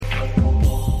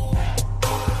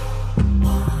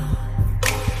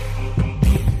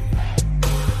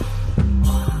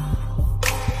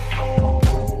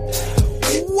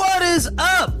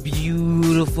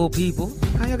people.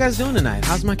 How y'all guys doing tonight?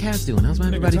 How's my cast doing? How's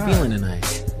everybody feeling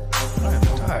tonight? I am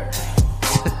tired.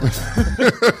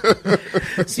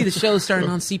 See, the show's starting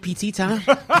on CPT time.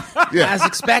 As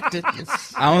expected.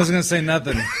 I was going to say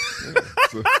nothing.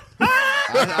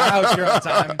 I was sure on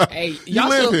time. Hey, y'all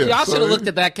should have looked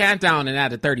at that countdown and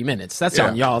added 30 minutes. That's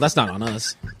on y'all. That's not on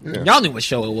us. Yeah. Y'all knew what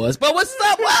show it was. But what's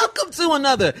up? Welcome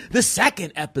to the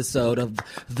second episode of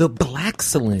the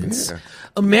Blaxcellence,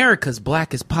 America's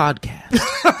Blackest podcast.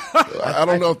 I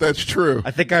don't know if that's true.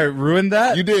 I think I ruined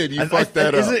that. You did. You fucked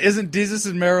that up. Isn't Jesus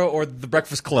and Mero or The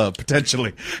Breakfast Club,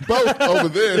 potentially? Both over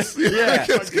this. Yeah.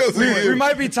 We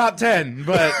might be top 10,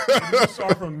 but...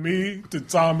 Start from me to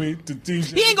Tommy to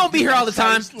DJ. He ain't going to be here all the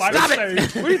time. Stop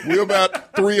it. We're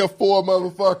about 3 or 4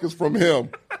 motherfuckers from him.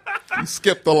 He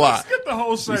skipped a lot. Skip the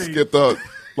whole save. He skipped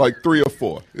like 3 or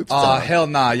 4. Aw, hell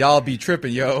nah. Y'all be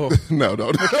tripping, yo. No,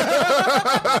 don't. Don't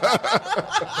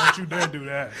you dare do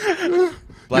that.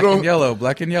 Black and yellow.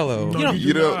 No,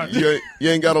 you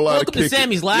ain't got a lot Welcome of kicking. to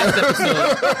Sammy's last episode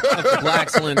of the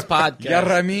Blaxcellence podcast. You know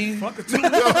what I mean?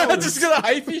 Just gonna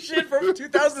hypey shit from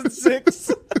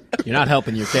 2006. You're not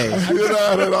helping your case. You're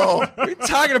not at all. What are you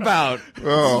talking about?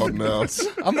 Oh, no.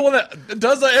 I'm the one that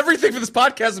does everything for this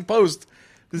podcast and post.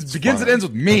 This begins and ends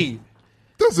with me.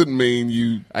 Doesn't mean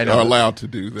you are allowed to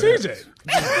do that. TJ.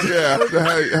 Yeah,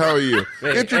 how are you?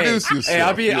 Introduce yourself. Hey,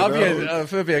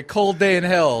 I'll be a cold day in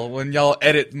hell when y'all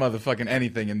edit motherfucking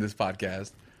anything in this podcast.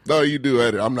 No, you do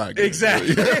edit. I'm not.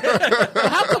 Exactly.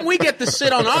 How come we get this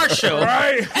shit on our show?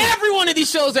 Right. Every one of these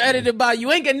shows are edited by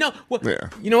you. Ain't getting no. Well,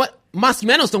 you know what?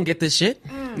 Mosquemenos don't get this shit.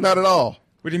 Not at all.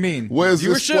 What do you mean? Where's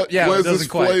viewership? Where's this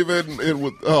flavor in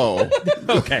with? Oh,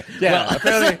 okay. Yeah.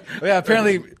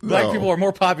 Apparently, black people are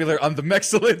more popular on the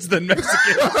Mexcellence than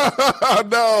Mexicans.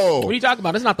 No. What are you talking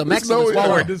about? It's not the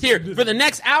Mexcellence. Here for the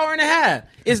next hour and a half.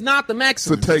 It's not the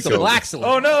Mexcellence. It's the Blaxcellence.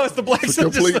 Oh no, it's the Blaxcellence. It's a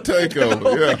complete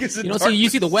takeover. Yeah. You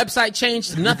see the website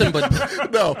change to nothing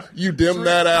but. No, you dim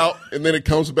that out, and then it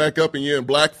comes back up, and you're in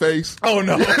blackface. Oh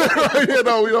no. We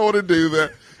don't want to do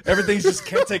that. Everything's just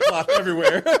kente cloth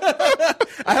everywhere.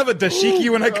 I have a dashiki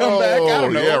when I come back. I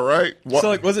don't know. Yeah, right. So,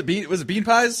 like, was it bean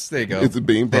pies? There you go. It's a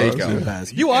bean pies. There you go.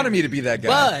 You wanted me to be that guy.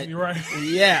 But You're right.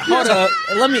 Yeah, hold up.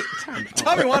 Let me.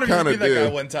 Tommy wanted me to be that guy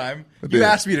one time. You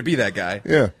asked me to be that guy.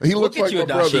 Yeah, he looks like you my a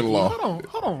brother-in-law.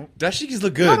 Hold on. Dashikis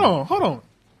look good. Hold on.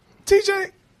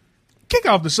 TJ, kick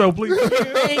off the show, please.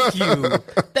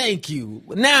 Thank you.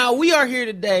 Now, we are here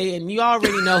today, and you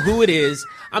already know who it is.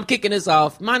 I'm kicking this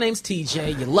off. My name's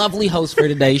TJ, your lovely host for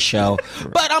today's show.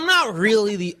 But I'm not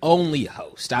really the only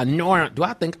host. Nor do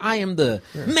I think I am the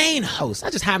main host. I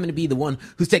just happen to be the one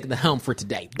who's taking the helm for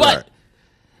today. But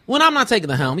when I'm not taking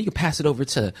the helm, you can pass it over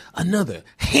to another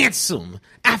handsome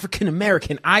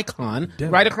African-American icon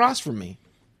right across from me.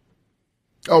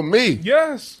 Oh, me?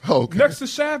 Yes. Okay. Next to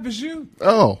Shav is you.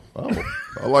 Oh,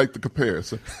 I like the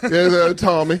comparison. Yeah,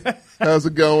 Tommy, how's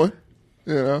it going?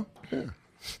 Yeah.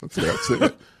 That's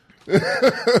it.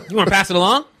 You want to pass it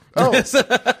along? Oh.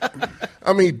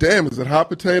 I mean, damn, is it hot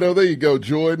potato? There you go,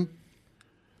 Jordan.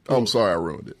 Oh, I'm sorry I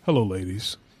ruined it. Hello,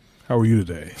 ladies. How are you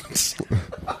today?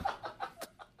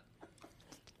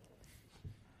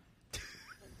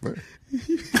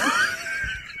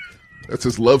 That's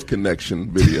his love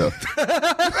connection video.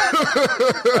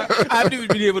 I haven't even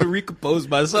been able to recompose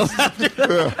myself after.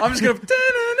 I'm just going to...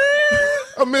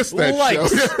 I missed that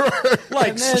show.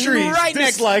 Likes trees,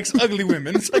 dislikes ugly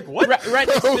women. It's like, what? Right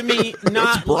next to me,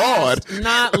 not broad. last,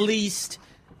 not least.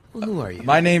 Who are you?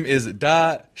 My name is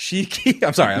Dashiki.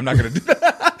 I'm sorry, I'm not going to do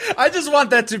that. I just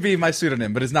want that to be my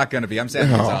pseudonym, but it's not going to be. I'm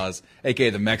Sammy Gonzalez,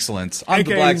 a.k.a. the Mexcellence. I'm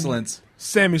the Blaxcellence.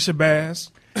 Sammy Shabazz.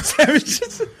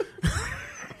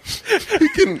 He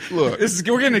can look.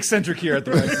 We're getting eccentric here at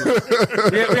the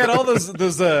Blaxcellence. we had all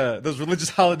those religious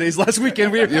holidays last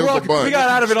weekend. We got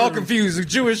out of it all confused.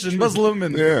 Jewish and Muslim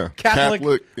and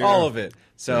Catholic, all of it.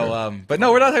 So, but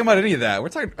no, we're not talking about any of that. We're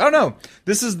talking. Oh no,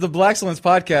 this is the Blaxcellence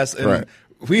podcast, and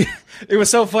it was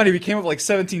so funny. We came up with like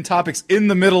 17 topics in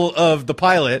the middle of the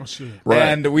pilot,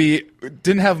 and we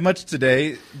didn't have much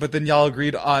today. But then y'all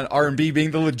agreed on R&B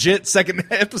being the legit second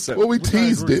episode. Well, we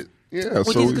teased it. Yeah,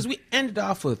 because we ended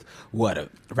off with a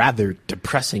rather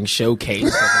depressing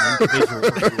showcase of an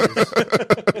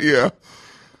individual. Yeah.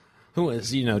 Who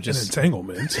was, just an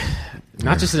entanglement.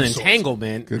 Not just an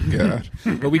entanglement. Good God.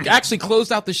 But we actually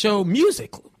closed out the show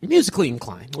musically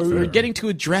inclined, where we were getting to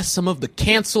address some of the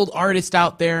canceled artists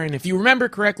out there. And if you remember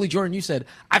correctly, Jordan, you said,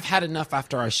 I've had enough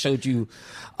after I showed you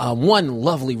one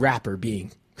lovely rapper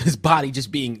his body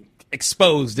just being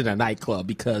exposed in a nightclub,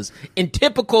 because in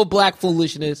typical black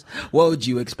foolishness, what would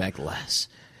you expect less?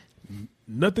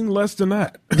 Nothing less than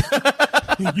that.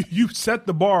 you set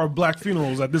the bar of black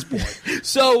funerals at this point.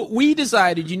 So we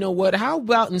decided, you know what? How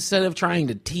about instead of trying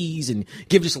to tease and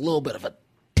give just a little bit of a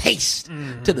taste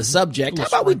to the subject, how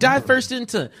about we dive first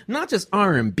into not just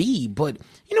R&B, but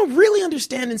really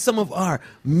understanding some of our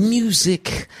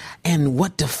music and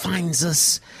what defines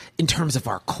us in terms of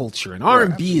our culture. And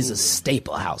R&B is a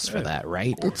staple house for that,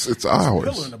 right? It's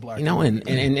ours.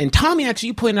 And Tommy, actually,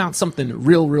 you pointed out something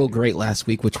real great last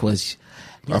week, which was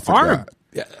I forgot.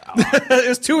 It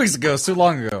was 2 weeks ago. It's too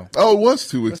long ago. Oh, it was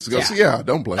 2 weeks ago. So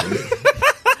don't blame me.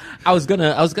 I was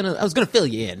gonna fill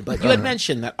you in, but you had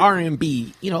mentioned that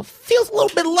R&B, feels a little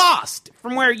bit lost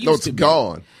from where it used to be.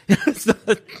 Gone.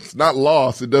 It's not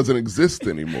lost. It doesn't exist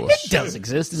anymore. It does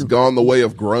exist. It's gone the way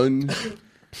of grunge.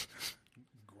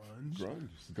 Grunge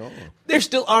is gone. There's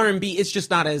still R&B. It's just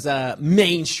not as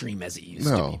mainstream as it used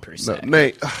to be, per se.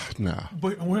 No.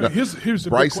 But here's the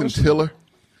Bryson Tiller.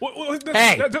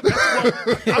 Hey,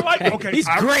 I like. Okay, he's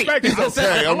great. He's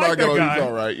okay. I'm not gonna. He's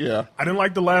all right. Yeah. I didn't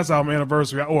like the last album,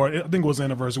 Anniversary, or I think it was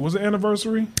Anniversary. Was it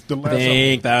Anniversary? The last. I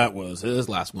think that was his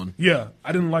last one. Yeah,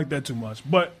 I didn't like that too much.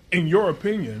 But in your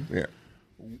opinion,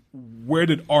 where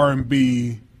did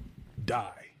R&B die?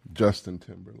 Justin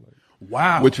Timberlake.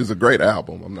 Wow. Which is a great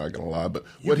album, I'm not going to lie. But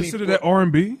you consider that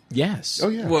R&B? Yes. Oh,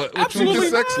 yeah. What, absolutely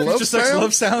not. Just Sex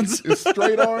Love Sounds? It's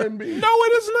straight R&B. No,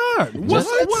 it is not.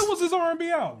 What was his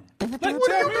R&B album? What do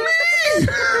you mean?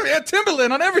 Yeah,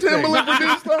 Timberland on everything. Timberland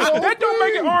produced the whole that don't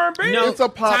make it R&B. No, it's a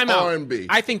pop R&B.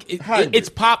 I think it's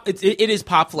pop. It is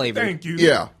pop flavor. Thank you.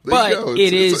 Yeah. But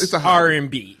it's a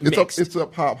R&B mixed. It's a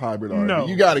pop hybrid R&B. No.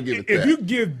 You got to give it that. If you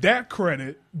give that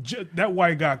credit, that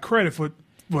white guy credit for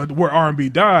where R&B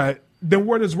died, then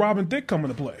where does Robin Thicke come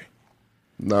into play?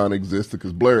 Non-existent,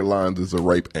 because Blurred Lines is a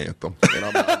rape anthem, and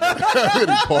I'm not any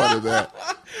part of that.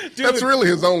 Dude, that's really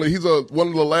his only. He's one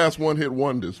of the last one-hit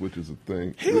wonders, which is a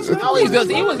thing. He was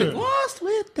lost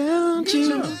without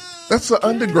you. That's the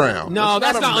underground. No,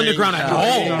 that's not underground at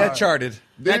all. That charted.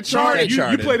 That charted.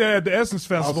 You played that at the Essence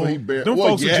Festival. Also, them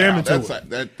folks are jamming to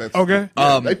it. That's okay.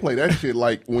 They play that shit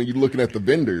like when you're looking at the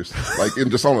vendors, like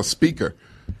just on a speaker.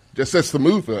 Just sets the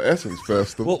mood for Essence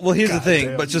Festival. Well, here's the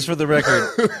thing, but just for the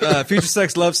record, Future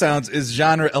Sex Love Sounds is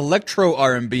genre electro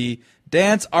R&B,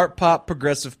 dance, art pop,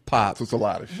 progressive pop. So it's a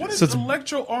lot of shit. What is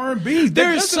electro R&B?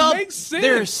 There's make sense.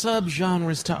 There's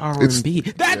subgenres to R&B.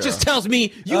 That just tells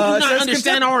me you do not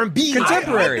understand R&B.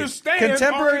 Contemporary.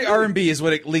 Contemporary R&B is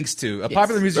what it links to. A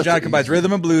popular music genre combines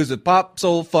rhythm and blues with pop,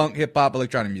 soul, funk, hip hop,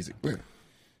 electronic music. Yeah.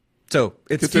 So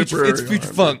it's future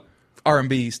funk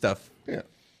R&B stuff. Yeah.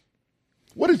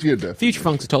 What is your definition? Future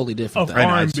funk's totally different. Of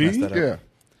R&B? Yeah.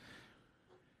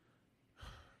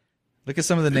 Look at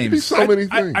some of the names. So many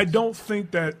things. I don't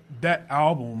think that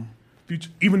album,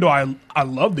 even though I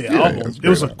love the album, it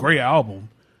was a great album.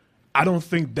 I don't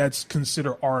think that's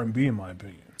considered R&B in my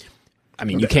opinion.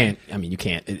 You can't. You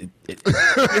can't. It's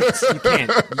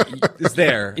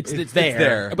there. It's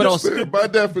there. But also, by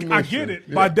definition, I get it.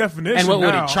 Yeah. By definition, and what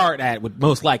would it chart at? Would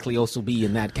most likely also be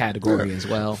in that category as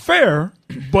well. Fair,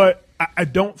 but I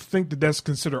don't think that that's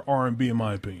considered R&B in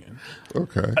my opinion.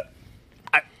 Okay.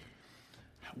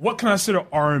 What can I consider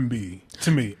R&B to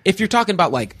me? If you're talking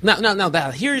about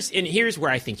here's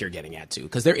where I think you're getting at too,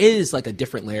 because there is like a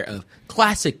different layer of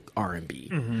classic R&B,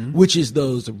 which is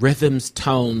those rhythms,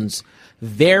 tones,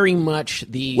 very much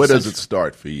the. Where does it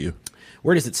start for you?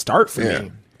 Where does it start for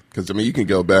me? Because you can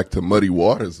go back to Muddy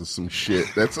Waters or some shit.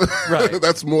 That's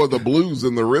that's more the blues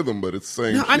than the rhythm, but it's the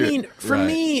same. No, shit. For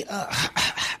me,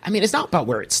 it's not about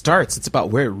where it starts. It's about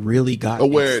where it really got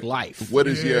its life. What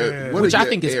is which I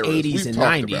think is eras? 80s and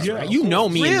 90s. Right? You know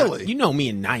me. Really? You know me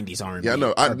in 90s R&B. Yeah, I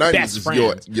know. 90s best is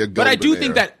friends. your but I do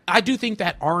think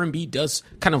that R&B does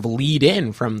kind of lead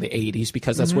in from the 80s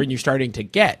because that's when you're starting to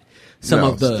get some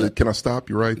of the. Can I stop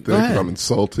you right there? I'm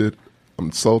insulted. I'm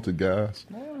insulted, guys.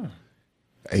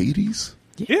 80s?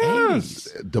 Yes.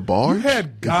 DeBarge? You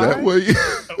had guys. Is that where you...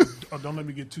 don't let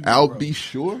me get too... Al B.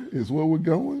 Sure is where we're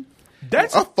going? I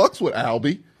fucks with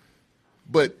Albie,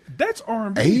 but... That's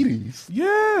R&B. 80s?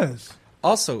 Yes.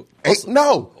 Also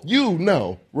no, you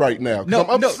know right now. No,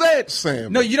 I'm upset,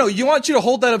 Sam. No, you want you to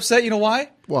hold that upset. You know why?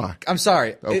 Why? I'm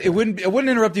sorry. Okay. It wouldn't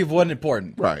interrupt you if it wasn't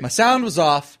important. Right. My sound was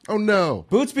off. Oh, no.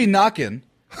 Boots be knocking.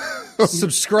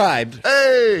 Subscribed.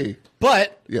 Hey.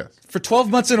 But yes, for 12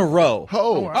 months in a row.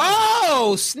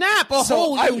 Oh, snap!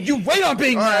 You wait on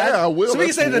being mad. Yeah, I will. So we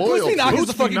can say that Boots be knocking is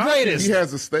the fucking greatest. He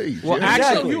has a stage. Well,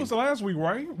 actually, he was the last week,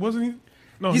 right? Wasn't he?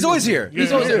 No, he's always here.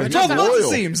 He's always here. 12 months, it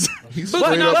seems.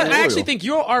 I actually think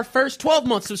you're our first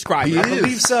 12-month subscriber. I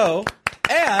believe so.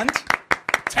 And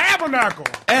Tabernacle.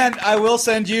 And I will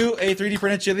send you a 3D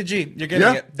printed Chili G. You're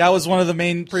getting it. That was one of the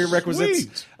main prerequisites.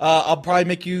 Sweet. I'll probably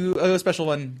make you a special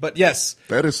one. But yes.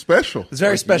 That is special. It's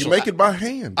very special. You make it by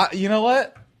hand. You know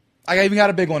what? I even got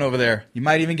a big one over there. You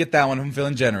might even get that one if I'm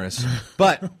feeling generous.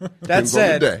 But that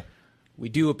said, we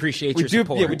do appreciate your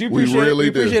support. Yeah, we do appreciate we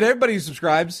appreciate everybody who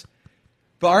subscribes.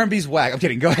 But R&B's whack. I'm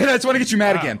kidding. Go ahead. I just want to get you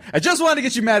mad again. I just wanted to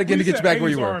get you mad again to get you back where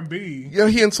you were. R&B. Yeah,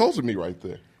 he insulted me right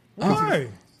there. Why?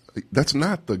 That's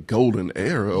not the golden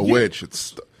era of which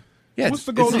it's. What's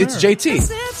the golden It's era?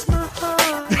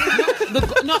 JT.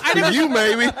 I never. You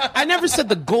maybe. I never said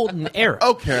the golden era.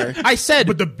 Okay. I said,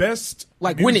 But the best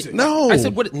like music. when it. No. I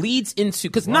said what it leads into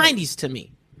because '90s to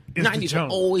me, It's the '90s will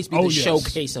jump. always be Oh, the yes.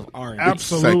 showcase of R&B.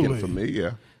 Absolutely. Second for me,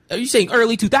 yeah. Are you saying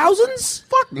early 2000s?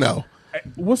 Fuck no.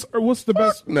 What's the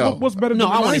best? No. What's better? No,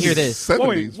 than I the wanna 90s? hear this. 70s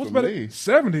Wait, what's for better? me.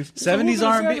 70s. 70s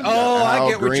R&B. Oh, I Al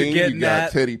get what Green, you're getting you got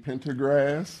at. Teddy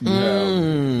Pendergrass. You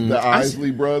have the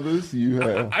Isley Brothers. You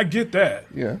have I get that,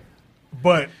 yeah.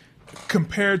 but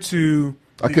compared to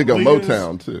I the could go Aaliyahs,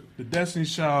 Motown too. the Destiny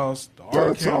Childs, the Yeah, R.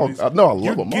 that's all- Kellys. I know, I love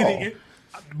you're them getting all. it.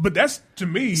 But that's to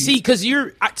me. See, because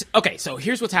okay. So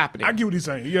here's what's happening. I get what he's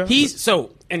saying. Yeah, Here's where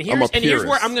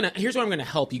purist. I'm gonna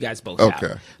help you guys both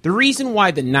Okay. out. The reason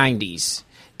why the '90s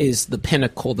is the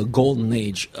pinnacle, the golden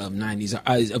age of '90s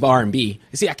of R&B.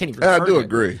 See, I can't even. I refer do to it.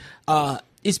 agree.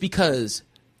 Is because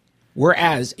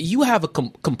whereas you have a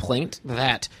complaint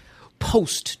that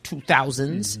post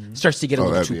 2000s starts to get a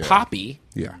little that'd too be it. poppy.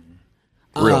 Yeah.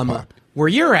 Real pop. Where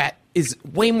you're at is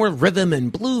way more rhythm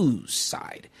and blues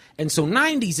side. And so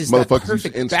 90s is that Motherfuckers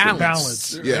perfect use balance.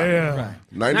 balance. Yeah.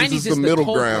 90s is the the middle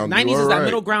cold- ground. 90s You is are that right.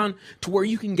 middle ground to where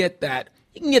you can get that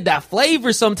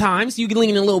flavor sometimes. You can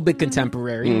lean in a little bit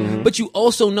contemporary, but you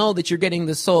also know that you're getting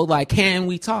the soul like, can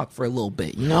we talk for a little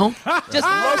bit, you know? Just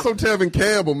I love some Tevin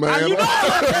Campbell, man. you know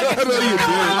I know you do.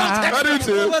 I do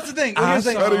too. Well, that's the thing. I Here's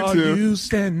the thing. saw do too. you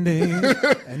standing,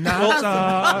 and I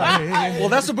started. Well,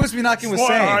 that's what Boost Me Knocking was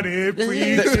saying. Started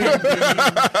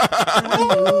pretending.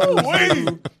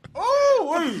 Wait.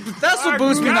 Oh, wait. That's what My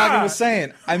Boost Me God. Knocking was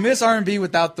saying. I miss R&B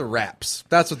without the raps.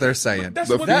 That's what they're saying. That's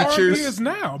The what R&B features. is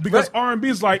now, because R&B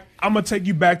is like, I'm gonna take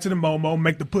you back to the Momo,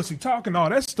 make the pussy talk and all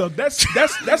that stuff. That's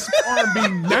R&B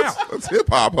now. That's hip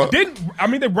hop, huh?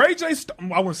 Ray J.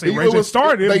 I wouldn't say Ray It J. was-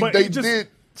 started, but they it just did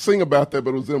sing about that,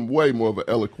 but it was in way more of an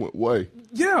eloquent way.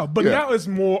 yeah. But Yeah. now it's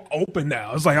more open.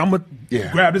 Now it's like I'm gonna Yeah.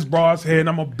 grab this broad's head and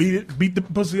I'm gonna beat the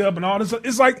pussy up and all this.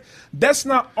 It's like that's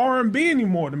not R&B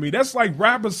anymore to me. That's like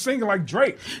rappers singing like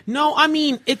Drake. No, I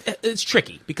mean it's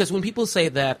tricky because when people say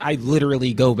that, I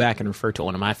literally go back and refer to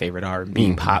one of my favorite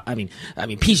R&B pop. I mean,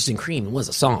 Peaches and Cream was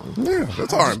a song. Yeah,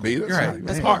 that's R&B. That's right.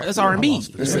 That's R&B.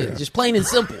 Just plain and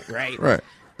simple, right? Right.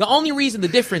 The only reason the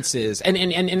difference is,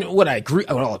 and what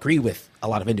I'll agree with a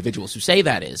lot of individuals who say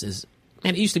that is,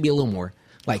 man, it used to be a little more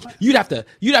like you'd have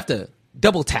to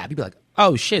double tap. You'd be like,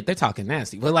 oh shit, they're talking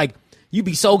nasty, but like you'd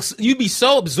be so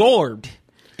absorbed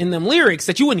in them lyrics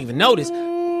that you wouldn't even notice.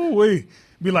 Ooh, wait.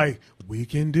 Be like, we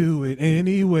can do it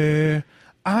anywhere.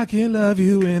 I can love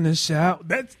you in the shout.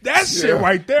 That shit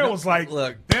right there was like,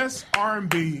 look. best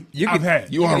R&B You I've can-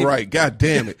 had. You are right. God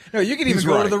damn it. No, you can even He's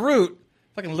go to right. the root.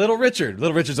 Fucking Little Richard.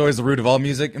 Little Richard's always the root of all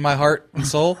music in my heart and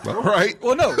soul. Right.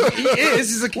 Well, no, he is.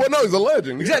 He's a Well, no, he's a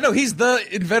legend. Exactly. No, he's the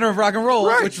inventor of rock and roll,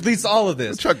 Right. which leads to all of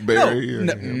this. Chuck Berry.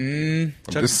 No,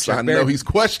 I know he's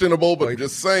questionable, but I'm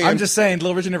just saying. I'm just saying,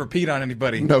 Little Richard never peed on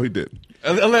anybody. No, he didn't.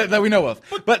 That we know of.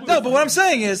 But what I'm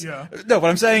saying is,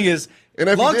 And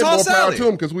if Long he did, Tall more power Sally. to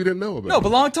him because we didn't know about No, it.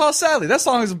 but Long Tall Sally. That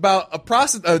song is about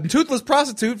a toothless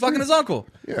prostitute fucking his uncle.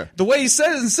 Yeah. The way he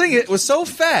said it and sing it was so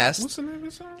fast. What's the name of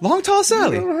the song? Long Tall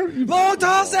Sally. never heard you Long play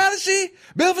Tall that Sally, she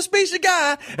built for speech, she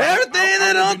got everything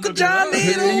that Uncle John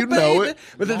needed. Yeah, you oh, know baby. it.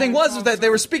 But the thing was that they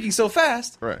were speaking so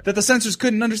fast Right. that the censors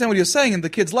couldn't understand what he was saying, and the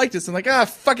kids liked it. So they're like,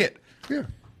 fuck it. Yeah.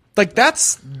 Like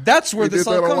that's where They this did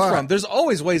all that a comes lot. from. There's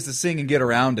always ways to sing and get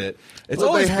around it. It's Well,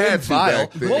 always they been had to vile.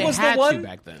 back then. What They was the had to one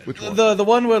back then. Which one? The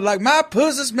one where like my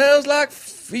pussy smells like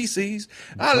feces.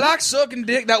 I like sucking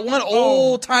dick. That one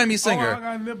old timey Oh, I singer.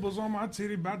 got nipples on my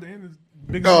titty about the end of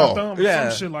big Oh. on my thumb or Yeah,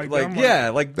 some shit like that. I'm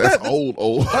That's that- old.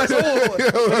 That's old.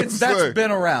 Yeah, That's saying.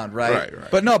 been around, right?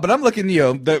 Right. But I'm looking, the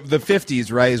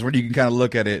 50s, right, is where you can kind of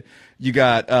look at it. You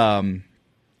got, the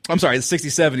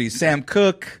 60s, 70s, Sam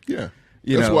Cooke. Yeah.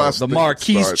 You That's know, why I the think it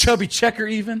Marquis, starts- Chubby Checker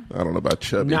even. I don't know about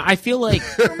Chubby. Now I feel like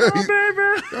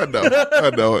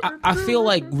I know it. I feel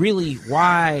like really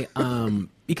why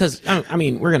because I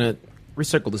mean we're gonna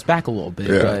recircle this back a little bit,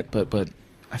 Yeah. but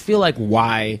I feel like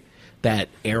why that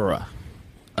era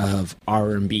of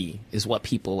R&B is what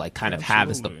people like kind of have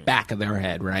as the back of their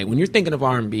head, right? When you're thinking of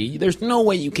R&B, there's no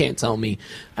way you can't tell me.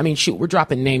 I mean, shoot, we're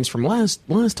dropping names from last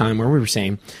time where we were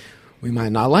saying we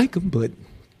might not like them, but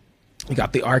you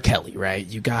got the R. Kelly, right?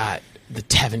 You got the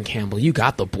Tevin Campbell. You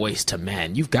got the Boys to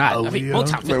Men. You've got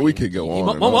Motown. Man, we could go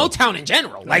on. Motown in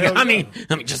general. Like I mean,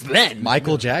 just then.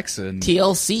 Michael Jackson,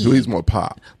 TLC. He's more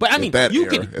pop. But I mean, at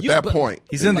that point,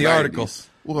 he's in the article.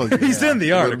 Well, he's in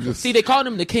the article. See, they called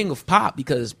him the king of pop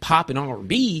because pop and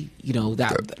R&B,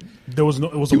 that there was no.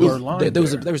 It was a blurred line. There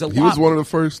was a lot. He was one of the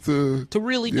first to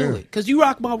really do it because "You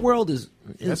Rock My World"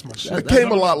 that's my shit. It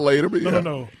came a lot later, but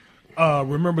no.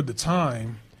 Remember the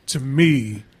time to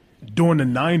me during the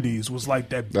 90s was like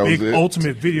that big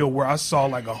ultimate video where I saw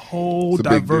like a whole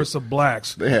diverse of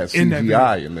blacks. They had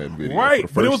CGI in that video, right?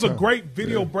 But it was a great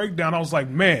video breakdown. I was like,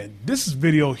 man, this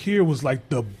video here was like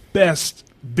the best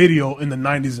video in the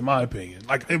 90s in my opinion.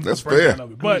 Like it was That's a breakdown fair.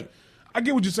 of it. But I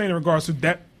get what you're saying in regards to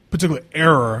that particular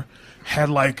era had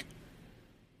like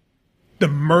the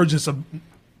emergence of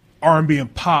R&B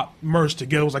and pop merged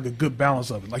together. It was like a good balance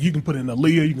of it. Like you can put in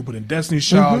Aaliyah, you can put in Destiny's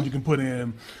Child, you can put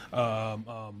in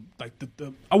like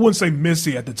the I wouldn't say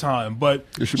Missy at the time, but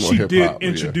she did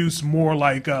introduce more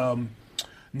like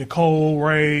Nicole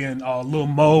Ray and Lil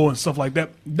Mo and stuff like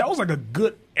that. That was like a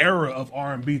good era of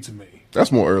R&B to me. That's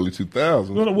more early 2000s.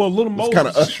 Well, Lil Mo was kind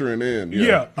of ushering in.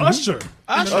 Yeah, Usher.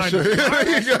 Usher.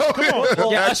 There you go. Come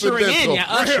on. Yeah, ushering in. Yeah,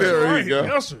 Usher. There you go.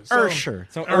 Usher.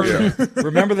 So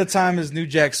remember the time is New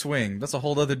Jack Swing. That's a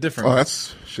whole other different. Oh,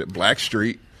 that's shit.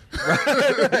 Blackstreet.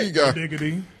 There you go.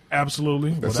 Diggity.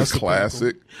 Absolutely. That's a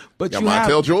classic. But you have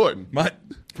Michael Jordan.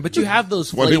 But you have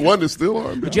those flavors. One is still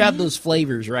on. But you have those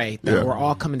flavors, right? That were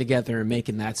all coming together and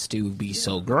making that stew be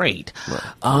so great. Right.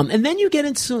 And then you get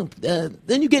into the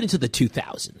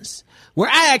 2000s, where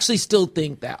I actually still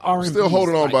think that R&B still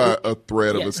holding on by a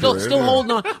thread of a thread. Still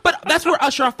holding on. But that's where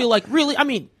Usher, I feel like, really, I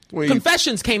mean,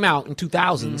 Confessions came out in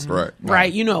 2000s,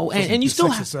 right? You know, and you still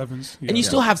have, and you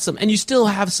still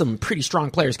have some pretty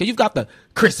strong players because you've got the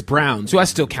Chris Browns, who I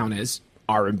still count as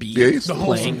R&B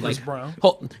playing, Chris Brown.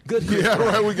 Good. Chris Brown.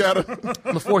 Right. We got it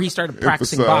before he started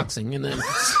practicing boxing, and then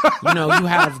you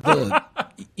have the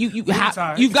you've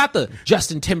got the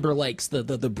Justin Timberlakes,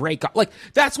 the breakup. Like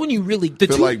that's when you really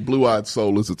feel like Blue Eyed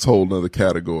Soul is a whole other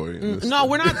category. No,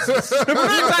 we're not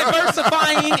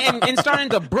diversifying and starting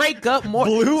to break up more.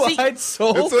 Blue Eyed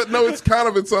Soul. It's kind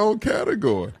of its own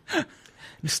category.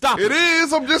 Stop it. It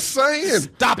is. I'm just saying.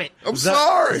 Stop it. I'm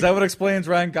sorry. Is that what explains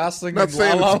Ryan Gosling? Not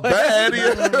saying it's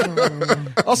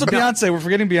bad. Also, Beyonce. We're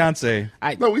forgetting Beyonce.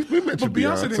 No, we mentioned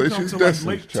Beyonce didn't come to like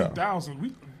late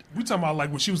 2000s. We talking about like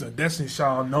when she was a Destiny's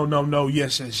Child, no,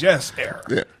 yes era.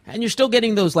 Yeah. And you're still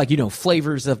getting those like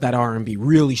flavors of that R&B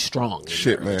really strong. In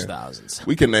the 2000s.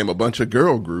 We can name a bunch of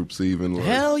girl groups even. Like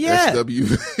Hell yeah.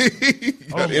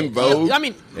 SWV. In Vogue. I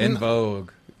mean, In Vogue.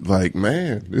 Like,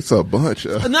 man, it's a bunch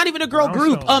of... Not even a girl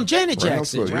group. Janet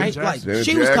Jackson, right? Like,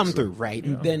 she was coming through, right?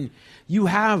 Yeah. And then you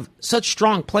have such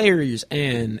strong players,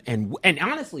 and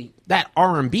honestly, that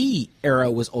R&B era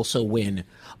was also when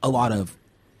a lot of...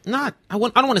 I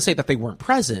don't want to say that they weren't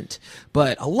present,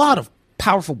 but a lot of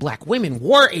powerful black women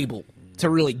were able to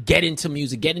really get into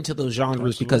music, get into those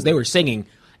genres because they were singing.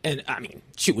 And, I mean,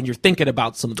 shoot, when you're thinking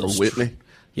about some of those... Whitney.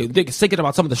 You're thinking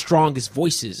about some of the strongest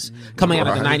voices coming out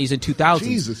of the 90s and 2000s.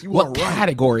 Jesus, what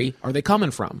category are they coming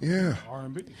from? Yeah.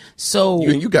 R&B. So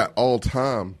you got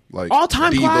all-time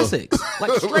classics.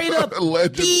 Like straight up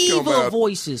diva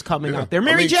voices coming out there.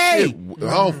 Mary J.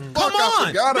 Oh, come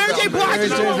on. Mary J.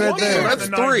 Blige right there. That's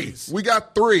three. We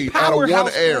got three out of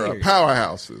one era.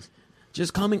 Powerhouses.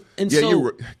 Just coming and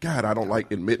God, I don't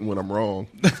like admitting when I'm wrong.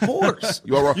 Of course,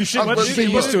 you are wrong. You should be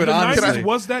used to it. Honestly,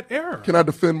 was that era? Can I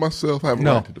defend myself? I have a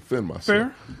right to defend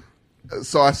myself. Fair.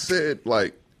 So I said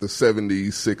like the 70s,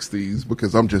 60s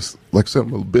because I'm just like I said,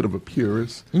 I'm a bit of a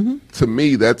purist. Mm-hmm. To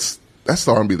me, that's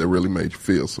the R&B that really made you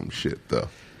feel some shit though.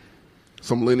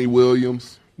 Some Lenny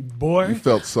Williams. Boy, you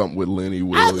felt something with Lenny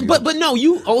Williams. But no,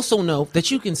 you also know that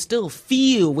you can still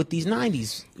feel with these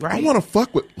 90s, right? I want to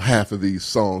fuck with half of these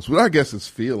songs, but I guess it's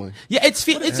feeling. Yeah, it's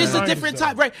just a different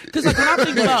type, right? Because like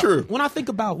when I think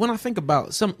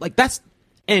about some like that's,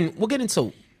 and we'll get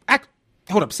into.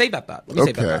 Hold up, save that thought. Let me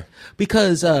save that thought.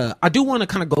 Because I do want to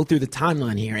kind of go through the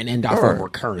timeline here and end off where we're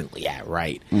currently at,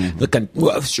 right?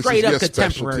 Mm-hmm. Straight up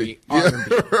contemporary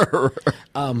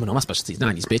R&B. No, my specialty is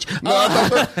 90s, bitch. No,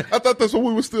 I thought that's what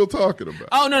we were still talking about.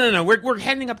 Oh, no. We're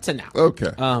heading up to now.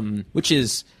 Okay. Which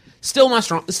is still a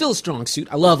strong suit.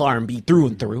 I love R&B through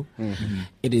and through. Mm-hmm.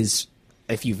 It is,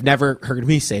 if you've never heard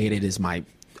me say it, it is my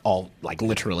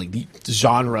literally the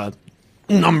genre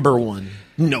Number one.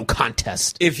 No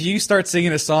contest. If you start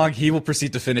singing a song, he will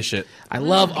proceed to finish it. I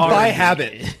love R&B. By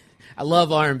habit. I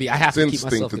love R&B. I have to keep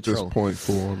instinct myself at control. this point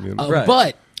for him. You know? Right.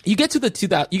 But you get to the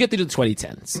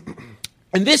 2010s.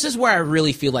 And this is where I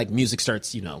really feel like music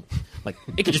starts, like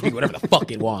it could just be whatever the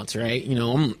fuck it wants, right?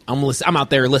 I'm out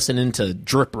there listening to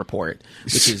Drip Report,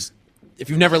 which is, if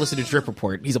you've never listened to Drip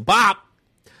Report, he's a bop,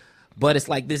 but it's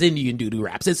like this Indian dude who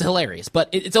raps. It's hilarious, but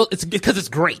it's because it's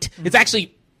great. It's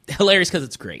actually hilarious because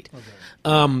it's great.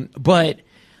 Okay. But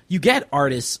you get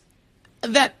artists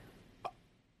that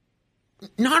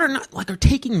are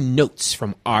taking notes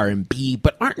from R&B,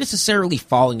 but aren't necessarily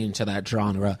falling into that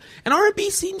genre. And R&B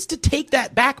seems to take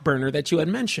that back burner that you had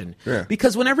mentioned. Yeah.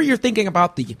 Because whenever you're thinking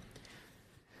about the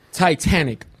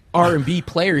Titanic R&B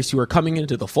players who are coming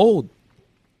into the fold,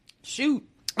 shoot,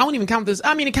 I won't even count this.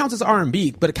 I mean, it counts as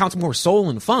R&B, but it counts more soul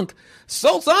and funk.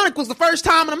 Soul Sonic was the first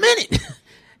time in a minute.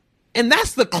 And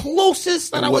that's the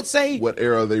closest that I would say. What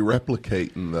era are they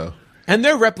replicating, though? And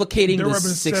they're replicating the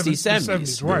 60s,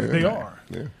 70s. Right, they are.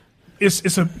 Yeah.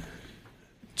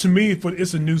 To me,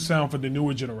 it's a new sound for the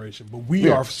newer generation, but we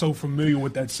are so familiar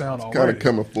with that sound already. Kind of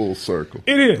coming full circle.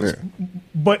 It is. Yeah.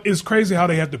 But it's crazy how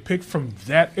they have to pick from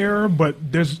that era, but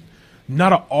there's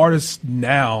not an artist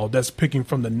now that's picking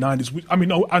from the 90s.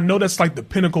 I know that's like the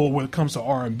pinnacle when it comes to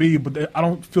R&B, but I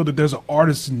don't feel that there's an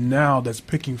artist now that's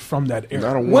picking from that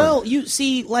era. Well, you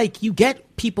see, like, you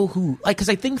get people who, like, because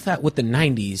I think that with the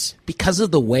 90s, because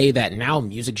of the way that now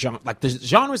music genre, like the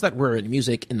genres that were in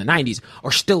music in the 90s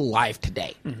are still alive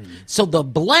today. Mm-hmm. So the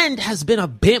blend has been a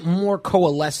bit more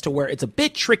coalesced to where it's a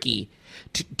bit tricky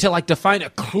to like define a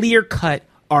clear-cut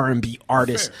R&B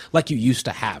artist like you used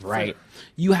to have, right? Fair.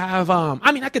 You have,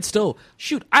 I could still,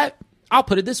 I'll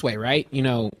put it this way, right?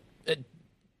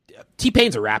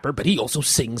 T-Pain's a rapper, but he also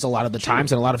sings a lot of the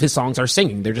times, and a lot of his songs are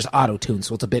singing. They're just auto-tuned,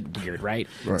 so it's a bit weird, right?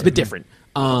 It's a bit different.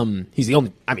 He's the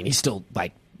only, he's still,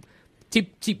 like,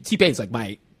 T-Pain's like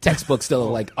my textbook still,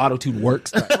 like, auto-tune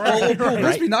works.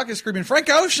 Crispy Knock is screaming, Frank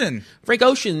Ocean! Frank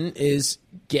Ocean is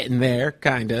getting there,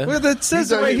 kind of. Well, that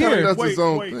says it right here.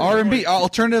 R&B,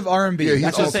 alternative R&B. Yeah, he's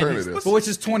that's alternative. But which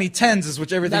is 2010s, is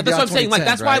which everything. That's what I'm saying. Like,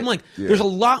 that's why I'm like, there's a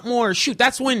lot more.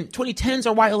 That's when 2010s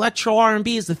are why electro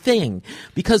R&B is the thing,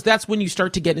 because that's when you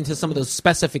start to get into some of those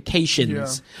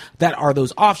specifications that are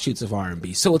those offshoots of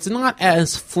R&B. So it's not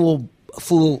as full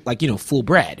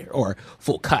bred or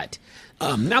full cut.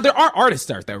 Now, there are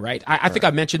artists out there, right? I think I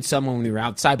mentioned some when we were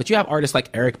outside, but you have artists like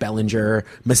Eric Bellinger,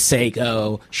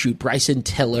 Masego, Bryson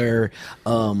Tiller,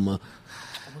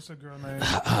 what's that girl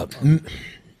name?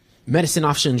 Medicine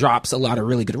often drops a lot of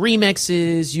really good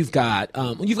remixes. You've got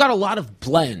a lot of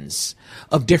blends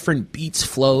of different beats,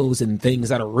 flows, and things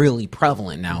that are really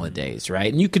prevalent nowadays,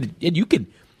 right? And you could,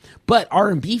 but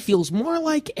R&B feels more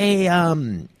like a,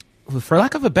 for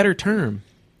lack of a better term,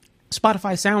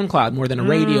 Spotify, SoundCloud more than a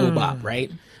radio bop,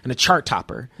 right? And a chart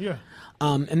topper. Yeah.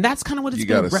 And that's kind of what it's You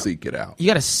got to seek it out. You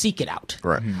got to seek it out.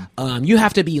 Right. You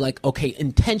have to be like, okay,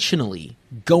 intentionally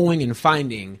going and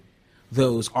finding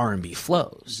those R&B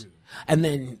flows. And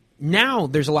then now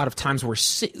there's a lot of times where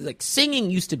singing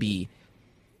used to be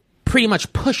pretty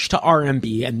much pushed to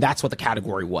R&B, and that's what the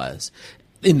category was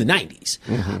in the 90s.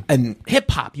 Mm-hmm. And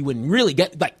hip-hop, you wouldn't really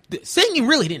get, like, singing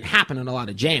really didn't happen in a lot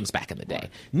of jams back in the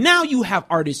day. Now you have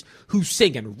artists who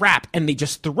sing and rap, and they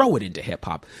just throw it into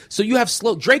hip-hop. So you have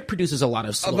Drake produces a lot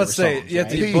of slower songs. You have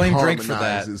to blame Drake for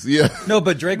that. Yeah. No,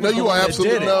 but Drake was you are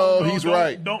absolutely he's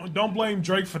right. Don't blame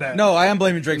Drake for that. No, I am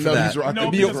blaming Drake for that. He's right.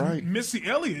 No, because right. Missy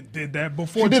Elliott did that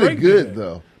before Drake did it good,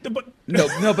 though. But the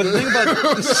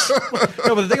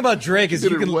thing about Drake is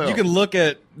you can look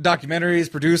at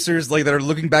documentaries, producers like that are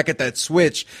looking back at that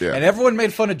switch, and everyone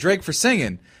made fun of Drake for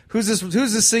singing. Who's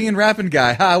this singing rapping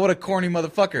guy? Ha, what a corny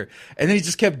motherfucker. And then he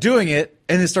just kept doing it,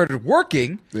 and it started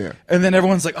working. Yeah. And then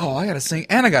everyone's like, oh, I gotta sing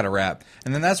and I gotta rap.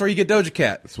 And then that's where you get Doja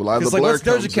Cat. That's why like, what's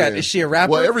Doja Cat? Is she a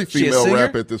rapper? Well, every female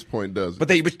rapper at this point does it. But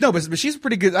she's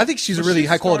pretty good. I think she's a really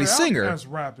high quality singer. As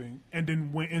rapping and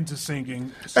then went into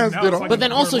singing. But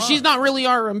then also she's not really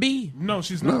R&B. No,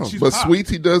 she's not. No, she's but pop.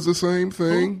 Sweetie does the same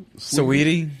thing.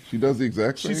 Sweetie? She does the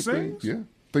exact same thing. Sings? Yeah.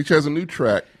 I think she has a new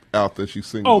track out that she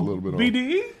sings a little bit on.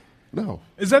 BDE? No.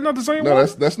 Is that not the same one? No,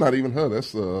 that's not even her.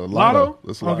 That's Lotto.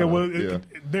 That's Lotto. Okay, well,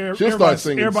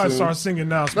 everybody starts singing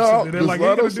now. They're like,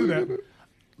 ain't gonna do that.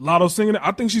 Lotto singing it.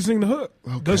 I think she's singing the hook.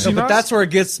 Okay. Does she not? But that's where it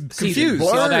gets confused. See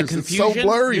all that confusion? It's so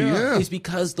blurry, yeah. It's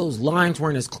because those lines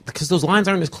aren't as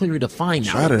clearly defined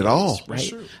now. Not at all.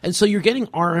 Right? And so you're getting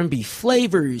R&B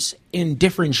flavors in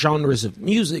different genres of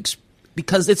music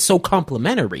because it's so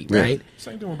complementary, right?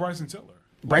 Same thing with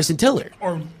Bryson Tiller.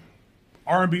 Or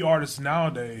R&B artists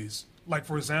nowadays, like,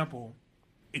 for example,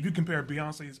 if you compare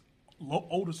Beyonce's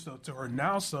older stuff to her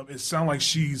now stuff, it sounds like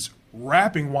she's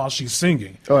rapping while she's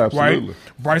singing. Oh, absolutely. Right?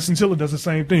 Bryson Tiller does the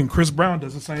same thing. Chris Brown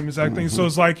does the same exact thing. So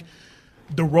it's like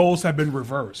the roles have been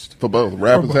reversed. For both.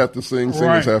 Rappers have to sing,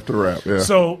 singers have to rap. Yeah.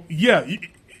 So, yeah,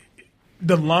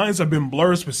 the lines have been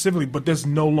blurred specifically, but there's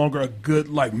no longer a good,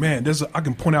 like, man, I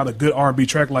can point out a good R&B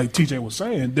track like TJ was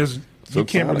saying. You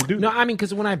can't really do that. No, I mean,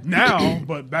 because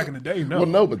but back in the day, no. Well,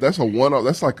 no, but that's a one-off.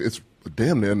 That's like, it's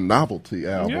damn near novelty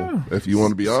album. If you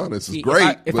want to be honest, it's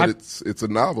great, it's a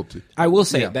novelty. I will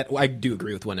say that I do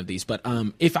agree with one of these, but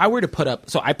if I were to put up,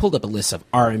 so I pulled up a list of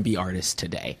R&B artists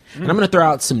today, and I'm going to throw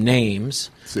out some names.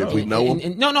 See if we know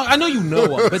them. No, I know you know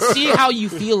them, but see how you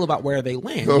feel about where they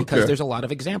land, because there's a lot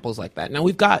of examples like that. Now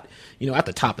we've got, at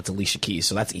the top it's Alicia Keys,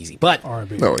 so that's easy. But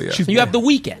R&B. Oh yeah, you have The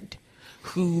Weeknd,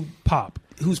 who's pop,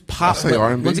 say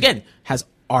R&B. once again has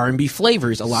R&B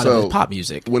flavors, a lot of his pop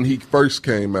music. When he first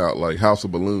came out, like House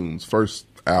of Balloons, first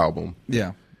album,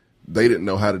 they didn't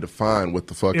know how to define what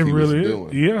the fuck he was doing.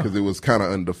 Yeah, because it was kind of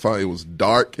undefined. It was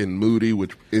dark and moody,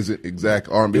 which isn't exact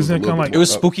R&B. It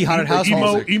was spooky haunted house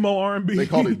music. Emo R&B. They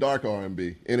called it dark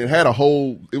R&B, and it had a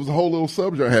whole little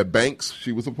subgenre. It had Banks.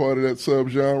 She was a part of that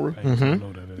subgenre. I don't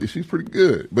know that is. She's pretty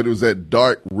good, but it was that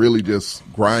dark, really just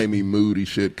grimy, moody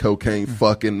shit. Cocaine,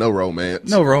 fucking, no romance.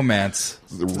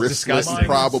 The riskless,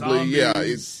 probably. Zombies. Yeah,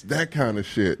 it's that kind of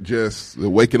shit. Just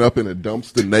waking up in a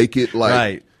dumpster naked,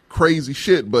 like crazy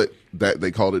shit. But that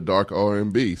they called it dark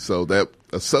R&B, so that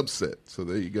a subset. So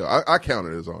there you go. I count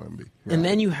it as R&B. And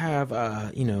then you have,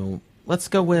 let's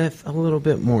go with a little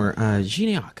bit more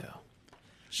Gineaco.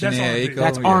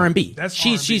 That's R&B.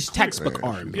 She's textbook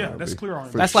R&B. Yeah, that's clear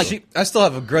R&B. That's like I still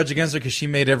have a grudge against her because she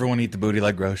made everyone eat the booty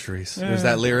like groceries. There's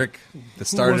that lyric that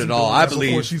started it all. I believe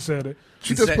before she said it.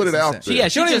 She just put it out there. Yeah,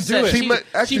 she don't even do it.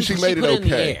 She made it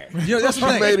okay. That's she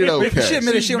made it okay. She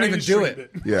admitted she don't even do it.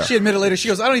 Yeah. She admitted later, she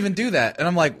goes, I don't even do that. And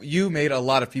I'm like, you made a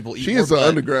lot of people eat. She is an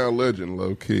underground legend,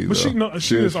 low key. But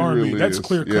she is R&B. Really that's is.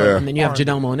 clear cut. And then you have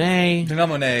Janelle Monáe. Janelle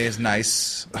Monáe is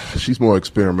nice. She's more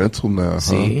experimental now.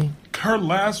 See, her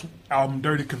last album,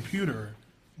 Dirty Computer,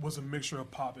 was a mixture of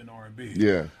pop and R&B.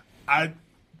 Yeah.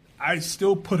 I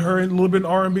still put her in a little bit in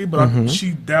R&B, but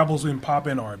she dabbles in pop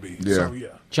and R&B. Yeah. So yeah,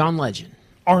 John Legend.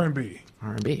 R&B.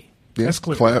 R&B. Yeah. That's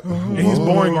clear. Clap. And he's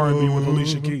boring R&B with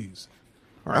Alicia Keys.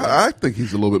 I think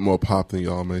he's a little bit more pop than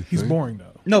y'all may think. He's boring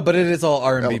though. No, but it is all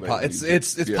R&B pop. Elevated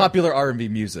It's popular R&B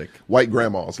music. White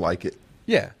grandmas like it.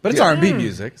 Yeah, but it's R&B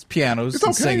music. It's pianos It's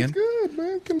and okay. singing. It's good,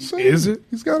 man. Can sing. Is it?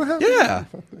 He's got to have Yeah.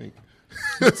 life, I think.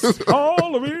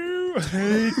 All of you.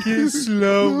 Take it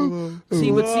slow. See,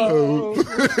 I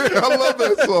love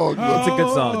that song. It's a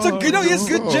good song. It's a good. No, he has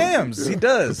good jams. He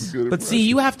does. But see,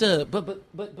 you have to. But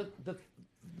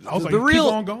I was like, the real.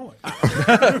 keep on going.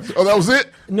 Oh, that was it?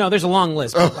 No, there's a long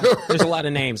list. But there's a lot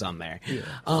of names on there.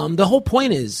 The whole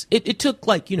point is, it took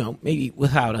maybe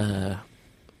with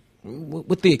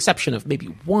the exception of maybe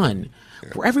one,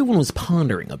 where everyone was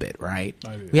pondering a bit, right?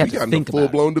 We had to think about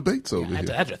full-blown debates over I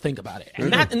here. had to think about it,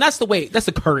 and that's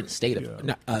the current state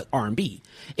of R&B.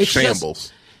 It's Shambles.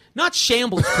 Just, not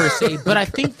shambles per se, but I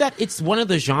think that it's one of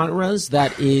the genres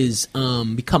that is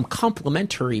become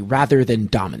complementary rather than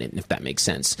dominant, if that makes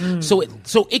sense. So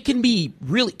it can be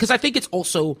really, because I think it's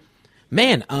also,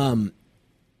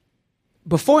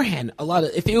 beforehand a lot of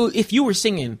if you were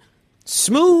singing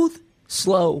smooth,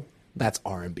 slow, that's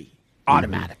R&B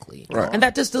automatically. Right. And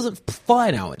that just doesn't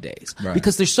fly nowadays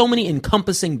because there's so many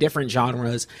encompassing different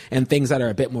genres and things that are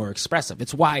a bit more expressive.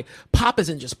 It's why pop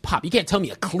isn't just pop. You can't tell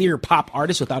me a clear pop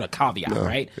artist without a caveat,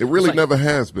 right? It really never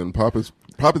has been. Pop is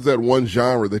that one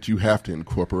genre that you have to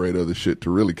incorporate other shit to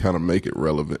really kind of make it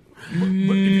relevant. But if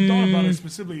you thought about it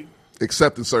specifically,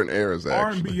 except in certain eras,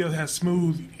 actually. R&B has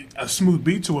a smooth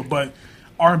beat to it, but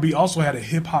R&B also had a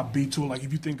hip hop beat to it. Like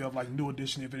if you think of like New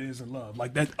Edition, If It Isn't Love,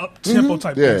 like that up tempo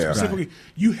type beat. Specifically,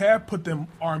 you have put them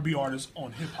R&B artists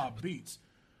on hip hop beats.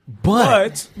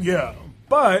 But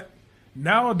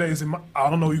nowadays, I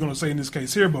don't know what you're going to say in this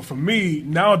case here, but for me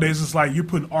nowadays it's like you're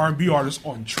putting R&B artists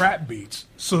on trap beats.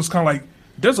 So it's kind of like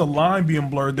there's a line being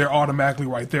blurred there automatically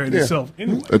right there in itself.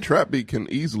 Anyway, a trap beat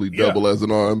can easily double as an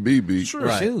R&B beat. Sure.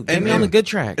 Right. Shoot, and on a good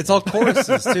track. It's all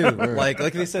choruses too. like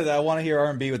they said, I want to hear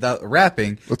R&B without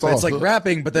rapping. It's like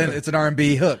rapping, but then it's an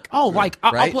R&B hook. Oh, right?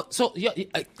 I'll put, so yeah,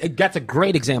 that's a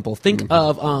great example. Think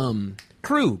of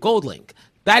Crew, Goldlink.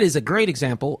 That is a great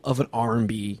example of an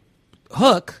R&B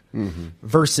hook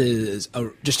versus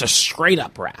just a straight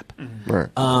up rap. Right.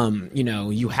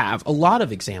 You have a lot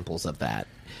of examples of that.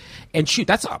 And shoot,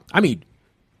 that's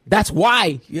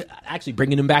why actually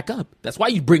bringing him back up. That's why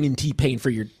you bring in T-Pain for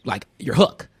your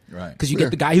hook, right? Because you get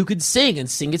the guy who could sing and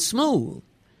sing it smooth.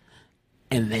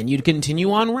 and then you'd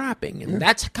continue on rapping. And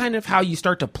that's kind of how you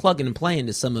start to plug and play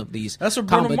into some of these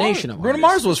combination of Bruno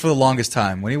Mars was for the longest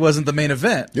time when he wasn't the main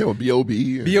event. Yeah, with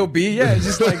B.O.B. B.O.B., yeah. It's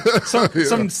just like some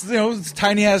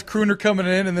tiny-ass crooner coming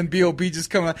in, and then B.O.B. just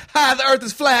coming like, hi, the earth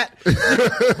is flat.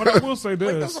 But I will say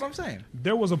this. That's what I'm saying.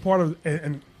 There was a part of,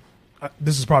 and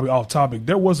this is probably off topic,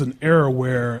 there was an era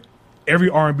where every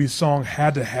R&B song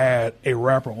had to have a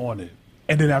rapper on it.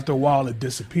 And then after a while, it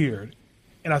disappeared.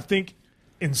 And I think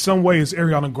in some ways,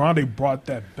 Ariana Grande brought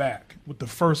that back with the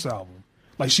first album.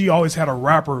 Like, she always had a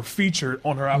rapper featured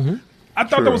on her album. Mm-hmm. I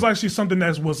thought that was actually something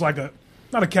that was like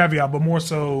not a caveat, but more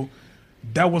so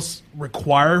that was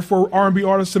required for R&B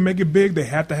artists to make it big. They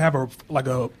had to have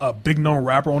a big known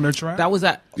rapper on their track. That was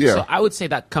that. Yeah. So I would say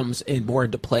that comes in more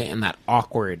into play in that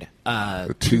awkward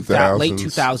the 2000s. late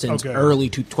 2000s, early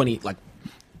 2010s.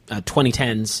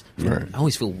 Right. I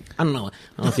always feel, I don't know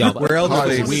if y'all, we're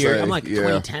elderly. Weird. I'm like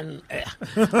 2010.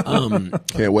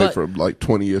 Can't wait for like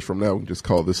 20 years from now. We can just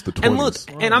call this the 20s. And look,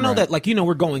 and I know that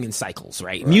we're going in cycles,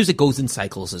 right? Music goes in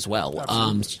cycles as well.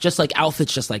 Just like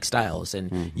outfits, just like styles.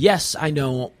 And yes, I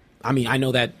know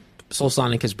that Soul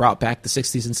Sonic has brought back the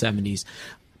 60s and 70s.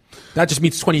 That just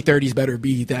means 2030s better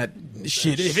be that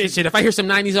shit. If I hear some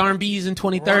 90s R&Bs and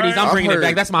 2030s, I'm bringing it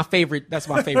back. That's my favorite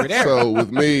era. So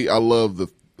with me, I love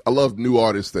new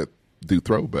artists that do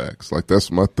throwbacks. Like,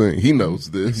 that's my thing. He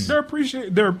knows this. They're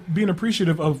being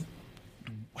appreciative of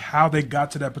how they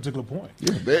got to that particular point.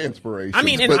 Yeah, their inspiration.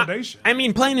 I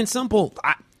mean, plain and simple.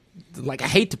 I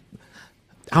hate to.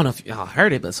 I don't know if y'all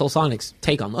heard it, but Soul Sonic's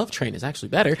take on Love Train is actually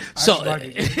better. So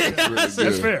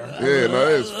that's fair. Yeah, no,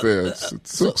 it's fair. It's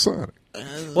Silk Sonic.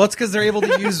 Well, it's because they're able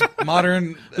to use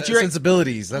modern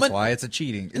sensibilities. That's why it's a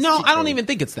cheating. I don't even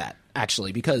think it's that,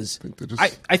 actually, because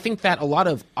I think that a lot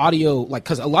of audio,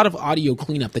 because a lot of audio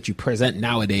cleanup that you present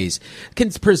nowadays can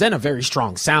present a very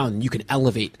strong sound. You can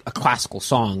elevate a classical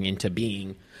song into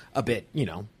being a bit,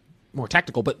 more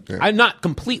technical. But I'm not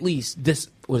completely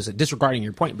disregarding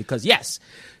your point, because yes,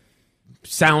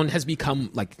 sound has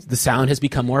become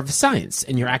more of a science,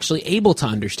 and you're actually able to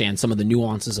understand some of the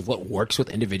nuances of what works with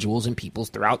individuals and peoples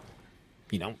throughout,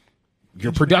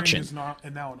 your production. Is now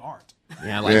an art.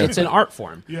 Yeah, it's an art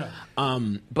form. Yeah.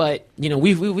 But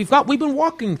we've been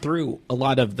walking through a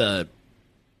lot of the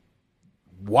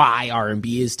why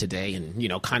R&B is today,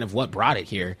 and kind of what brought it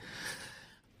here.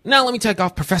 Now let me take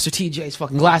off Professor TJ's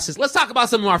fucking glasses. Let's talk about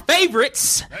some of our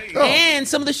favorites and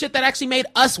some of the shit that actually made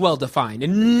us well-defined.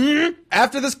 And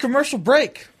after this commercial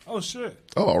break. Oh, shit.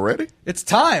 Oh, already? It's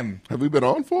time. Have we been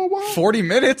on for a while? 40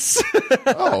 minutes.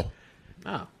 Oh.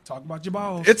 Talk about your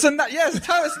balls. It's a nice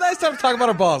time to talk about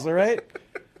our balls, all right?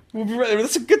 We'll be ready.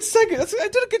 That's a good segment. I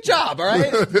did a good job, all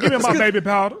right? Give me my baby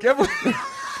powder.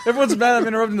 Everyone's mad I'm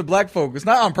interrupting the black folk. It's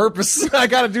not on purpose. I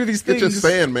got to do these things. Get your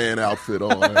Sandman outfit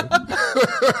on. We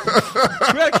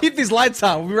got to keep these lights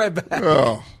on. We'll be right back.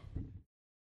 Oh.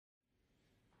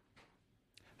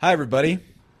 Hi, everybody.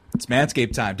 It's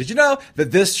Manscaped time. Did you know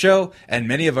that this show and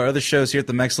many of our other shows here at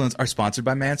the Blaxcellence are sponsored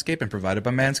by Manscaped and provided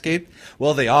by Manscaped?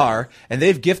 Well, they are, and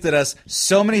they've gifted us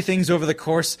so many things over the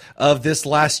course of this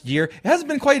last year. It hasn't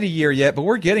been quite a year yet, but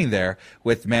we're getting there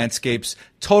with Manscaped's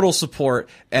total support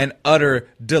and utter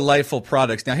delightful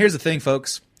products. Now, here's the thing,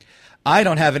 folks. I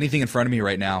don't have anything in front of me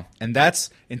right now, and that's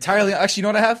entirely – actually, you know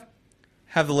what I have?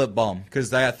 Have the lip balm,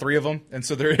 because I got 3 of them, and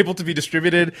so they're able to be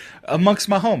distributed amongst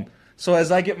my home. So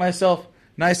as I get myself –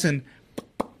 nice and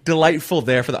delightful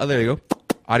there for there you go,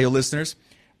 audio listeners.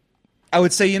 I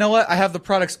would say, you know what? I have the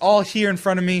products all here in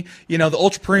front of me. The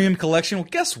Ultra Premium Collection. Well,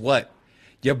 guess what?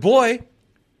 Your boy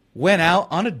went out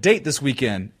on a date this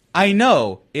weekend. I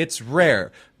know it's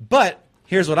rare, but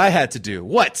here's what I had to do.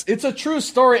 What? It's a true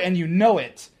story, and you know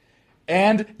it.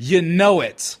 And you know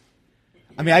it.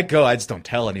 I mean, I just don't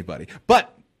tell anybody.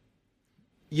 But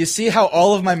you see how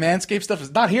all of my Manscaped stuff is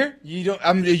not here?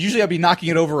 Usually I'd be knocking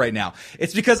it over right now.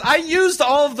 It's because I used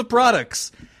all of the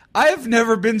products. I've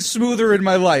never been smoother in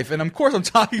my life. And of course I'm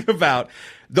talking about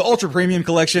the Ultra Premium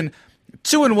Collection,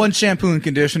 2-in-1 shampoo and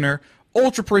conditioner,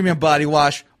 Ultra Premium body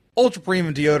wash, Ultra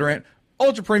Premium deodorant,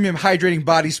 Ultra Premium hydrating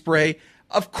body spray.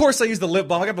 Of course, I use the lip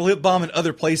balm. I got the lip balm in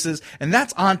other places, and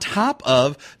that's on top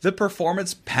of the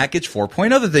Performance Package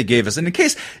 4.0 that they gave us. And in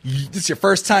case it's your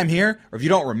first time here, or if you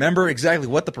don't remember exactly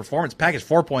what the Performance Package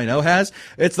 4.0 has,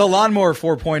 it's the Lawnmower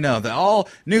 4.0, the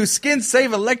all-new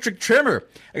skin-safe electric trimmer.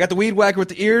 I got the Weed Whacker with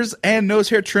the ears and nose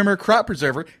hair trimmer crop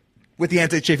preserver with the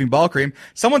anti-chafing ball cream.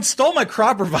 Someone stole my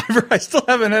crop reviver. I still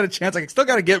haven't had a chance. I still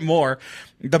got to get more.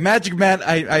 The Magic Mat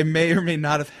I may or may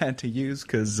not have had to use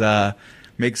because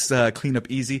makes cleanup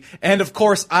easy. And, of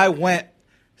course, I went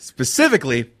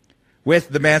specifically with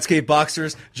the Manscaped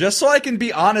boxers, just so I can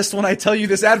be honest when I tell you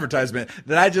this advertisement,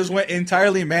 that I just went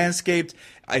entirely Manscaped.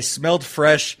 I smelled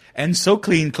fresh and so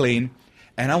clean,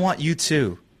 and I want you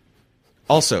too.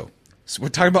 Also, so we're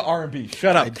talking about R&B.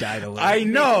 Shut up. I died a little. I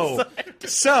know.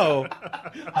 So,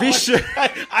 be sure.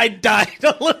 I died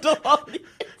a little.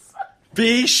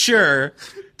 Be sure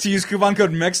to use coupon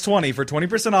code MEX20 for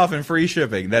 20% off and free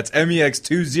shipping. That's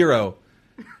MEX20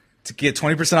 to get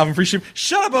 20% off and free shipping.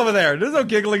 Shut up over there. There's no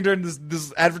giggling during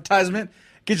this advertisement.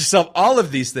 Get yourself all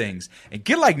of these things. And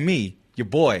get like me, your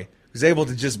boy, who's able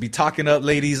to just be talking up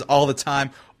ladies all the time,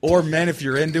 or men if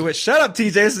you're into it. Shut up,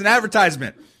 TJ. This is an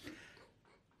advertisement.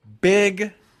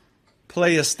 Big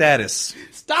player status.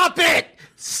 Stop it!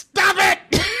 Stop it!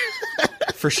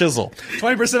 For shizzle.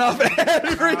 20% off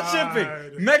and free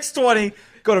shipping. MEX20.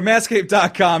 Go to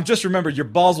manscaped.com. Just remember, your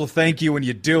balls will thank you when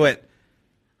you do it.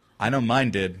 I know mine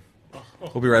did.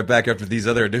 We'll be right back after these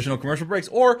other additional commercial breaks.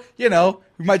 Or, we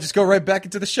might just go right back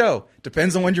into the show.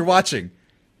 Depends on when you're watching.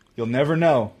 You'll never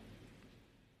know.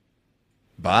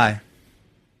 Bye.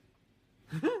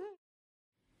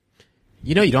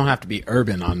 You don't have to be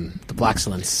urban on the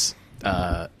Blaxcellence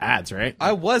ads, right?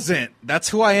 I wasn't. That's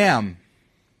who I am.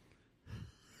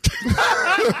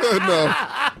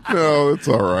 No, it's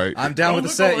all right. I'm down with the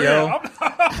set, yo.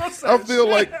 I feel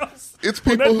like it's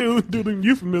people who do the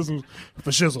euphemisms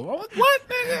for shizzle. What,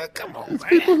 nigga? Come on, it's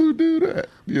people who do that.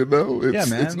 It's, yeah,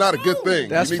 man. It's not a good thing.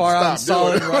 That's far out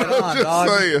solid right on, just dog.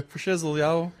 saying. For shizzle,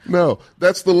 yo. No,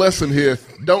 that's the lesson here.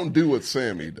 Don't do what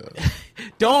Sammy does.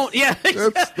 Don't,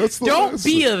 That's the don't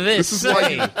lesson. be a this. This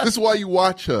is why you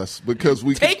watch us, because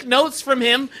we take notes from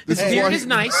him. This beard is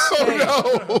nice.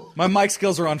 Oh, no. My mic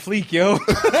skills are on fleek, yo.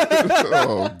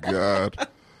 Oh, God.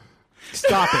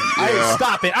 Stop it.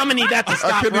 Stop it. I'm going to need that to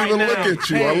stop I couldn't right even now. look at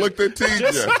you. I looked at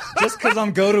TJ. Just because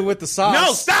I'm goated with the sauce.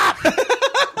 No, stop!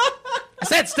 I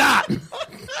said stop.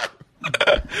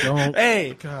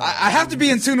 Hey, I have to be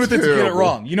in tune with it to get it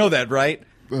wrong. You know that, right?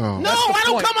 Oh. No, I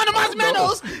don't come under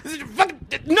Mazmentos.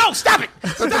 No, stop it.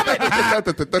 Stop it. None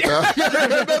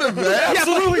of that.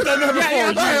 Absolutely done that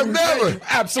before. I have never.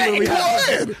 Absolutely.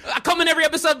 When? I come in every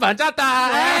episode.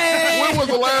 Hey. When was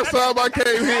the last time I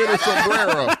came here in a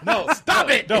sombrero? No, stop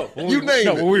it. No, you name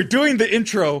it. When we were doing the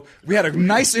intro, we had a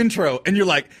nice intro, and you're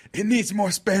like, it needs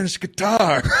more Spanish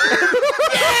guitar.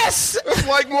 Yes. It's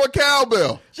like more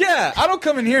cowbell. Yeah, I don't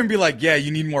come in here and be like, yeah,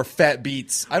 you need more fat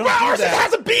beats. I don't do that.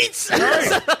 Has a beats.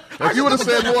 If you would have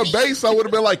said more bass, I would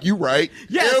have been like, you right.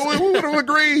 Yes. Yeah, we would have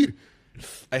agreed.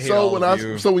 I hate all of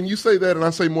you. So when you say that and I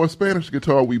say more Spanish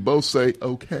guitar, we both say,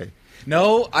 okay.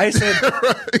 No, I said,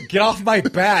 get off my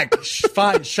back.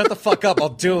 Fine, shut the fuck up. I'll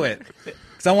do it.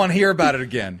 Because I want to hear about it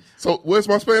again. So where's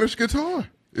my Spanish guitar?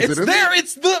 It's there.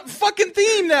 It's the fucking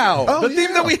theme now. Oh, the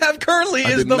theme that we have currently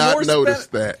is the more I did not notice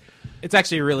that. It's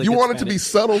actually really You good want it to Spanish. be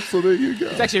subtle, so there you go.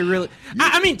 It's actually really.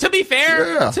 I mean, to be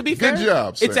fair, good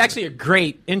job, it's Sam. actually a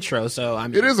great intro. So I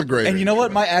mean, It is a great And you know intro.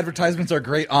 what? My advertisements are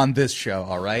great on this show,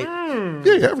 all right? Yeah,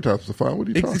 your advertisements are fine. What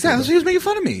are you talking Exactly. about? He was making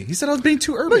fun of me. He said I was being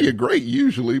too No, urban. you're great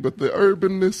usually, but the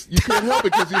urbanness, you can't help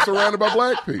it because you're surrounded by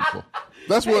black people.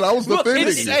 That's what I was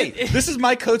defending. Hey, this is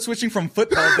my code switching from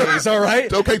football days, all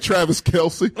right? Okay, Travis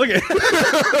Kelce. Look at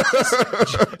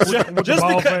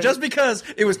just because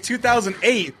it was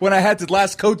 2008 when I had to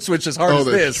last code switch as hard as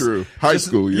that's this. true. High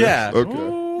school, yeah. Yeah.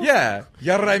 Okay. Yeah. You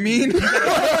know what I mean? You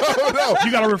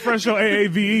got to refresh your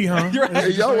AAVE, huh? You're right. Hey,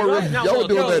 y'all were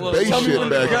doing that bass shit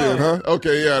back then, huh?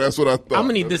 Okay, yeah, that's what I thought. I'm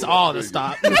gonna need this all to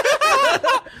stop.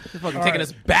 It's fucking taking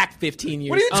us back 15 years.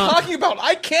 What are you talking about?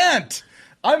 I can't.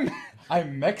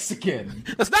 I'm Mexican.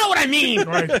 That's not what I mean.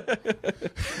 Right.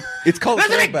 It's called a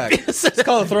throwback. It's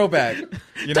called a throwback.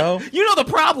 You know? You know the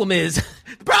problem is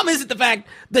isn't the fact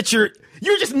that you're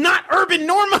just not urban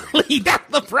normally. That's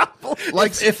the problem.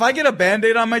 Like, if I get a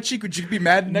Band-Aid on my cheek, would you be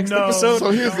mad next episode?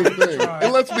 So here's the thing.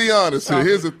 And let's be honest here.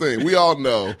 Here's the thing. We all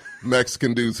know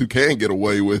Mexican dudes who can get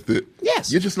away with it.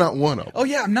 Yes. You're just not one of them. Oh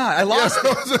yeah, I'm not. I lost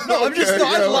it. No, I'm just. Okay,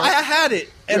 No, yeah. I had it,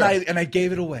 and I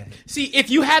gave it away. See, if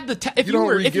you had if you don't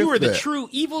were the that. true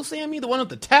evil Sammy, the one with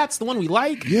the tats, the one we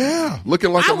like, Yeah.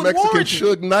 Looking like I a would Mexican warrant you.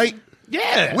 Suge Knight.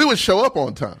 yeah, We would show up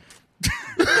on time.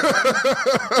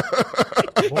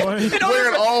 Boy.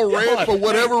 Wearing all red for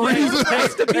whatever reason.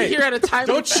 nice to be here at a time.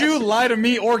 Don't you lie to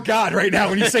me or God right now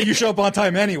when you say you show up on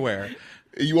time anywhere.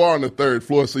 You are on the third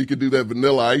floor, so you could do that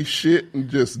Vanilla Ice shit and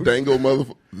just dangle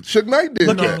motherfucker. Suge Knight did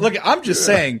that. Look, I'm just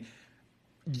saying.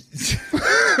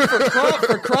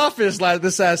 for crawfish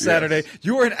this last Saturday,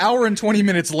 you were an hour and 20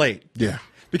 minutes late. Yeah.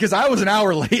 Because I was an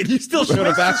hour late, and you still showed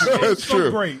up after me. That's So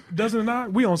true. great, doesn't it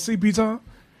not? We on CP time.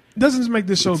 Doesn't this make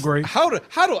this show great? How do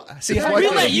see? How we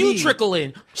do let you me- trickle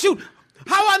in. Shoot,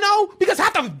 how I know? Because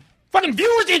half the Fucking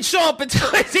viewers didn't show up until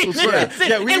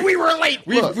and we were late.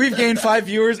 We've gained 5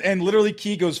 viewers, and literally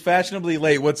Key goes fashionably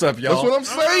late. What's up, y'all? That's what I'm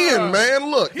saying,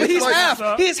 man. Look, he's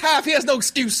half. He's half. He has no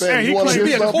excuse. Man, he should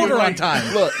be a quarter on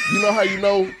time. Look, you know how you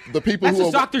know the people That's who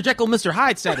a Dr. Jekyll, Mr.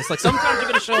 Hyde status. Like sometimes you're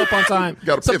gonna show up on time.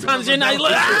 Sometimes you're not.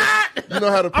 You know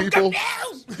how the people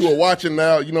who are watching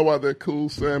now, you know why they're cool,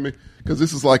 Sammy? Because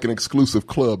this is like an exclusive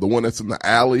club, the one that's in the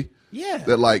alley. Yeah.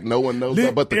 That like no one knows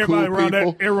about, but the cool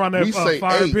people. We say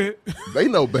fire pit. They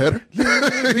know better.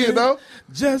 You know?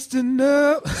 Just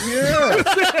enough. Yeah.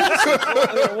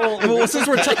 well, since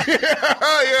we're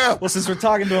since we're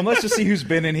talking to him, let's just see who's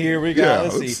been in here. We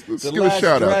got let's the give last a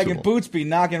shout Dragon out Boots be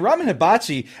knocking. Ramen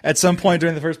Hibachi at some point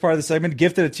during the first part of the segment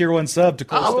gifted a tier 1 sub to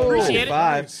Cold appreciate it.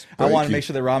 5. I want to make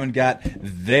sure that Ramen got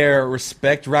their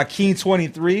respect. Rakeen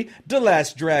 23, the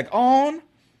last drag on.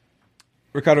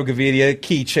 Ricardo Gaviria,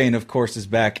 Keychain, of course, is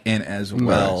back in as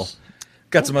well. Nice.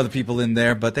 Got some other people in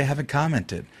there, but they haven't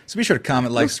commented. So be sure to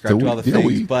comment, like, subscribe to all the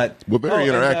things. We're very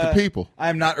interactive people. I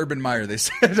am not Urban Meyer, they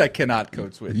said. I cannot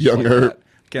code switch. Young Herb.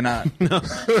 Cannot. No.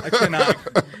 I cannot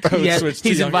code switch to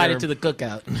He's Young invited Herb. to the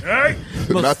cookout.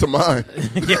 Not to mine.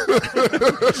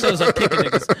 Shows up kicking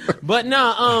niggas. But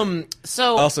no,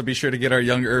 so... Also be sure to get our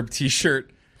Young Herb t-shirt.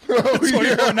 Oh,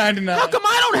 $24.99. How come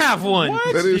I don't have one?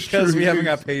 That is because true. we haven't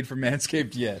got paid for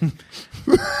Manscaped yet.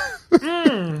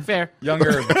 Fair. Young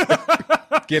Herb.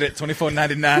 Get it,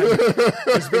 $24.99.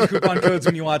 There's been coupon codes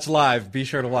when you watch live. Be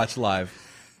sure to watch live.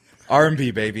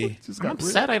 R&B, baby. I'm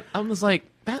sad. I was like,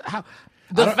 how...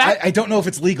 I don't know if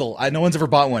it's legal. No one's ever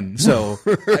bought one, so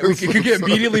we could get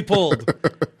immediately pulled.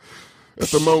 At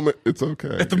the moment, it's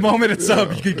okay. At the moment, it's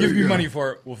up. You could give me money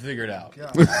for it. We'll figure it out.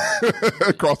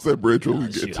 Cross that bridge when we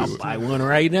get to I'll it. buy one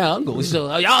right now. I'm going to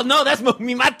show y'all know that's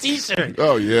my T-shirt.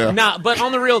 Oh yeah. Nah, but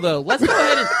on the real though, let's go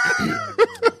ahead and.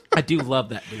 I do love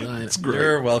that design. It's great.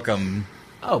 You're welcome.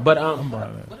 Oh, but hope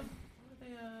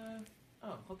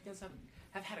you guys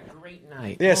have had a great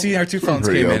night. Yeah, see, our 2 phones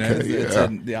came in.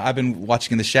 Okay, I've been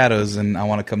watching in the shadows, and I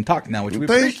want to come talk now, which we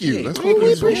Thank appreciate. you. That's what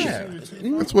we appreciate.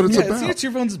 That's what it's See, about. our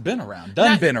 2 phones has been around.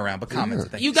 But comments.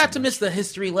 Thank You got to miss the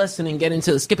history lesson and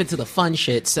skip into the fun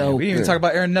shit. So we didn't even talk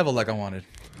about Aaron Neville like I wanted.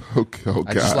 Okay, oh,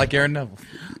 I just like Aaron Neville.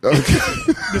 Okay.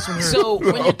 This one here. So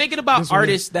when you're thinking about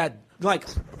artists that like,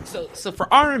 so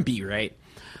for R&B, right?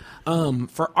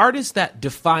 For artists that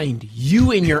defined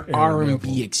you and your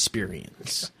R&B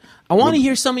experience, I want to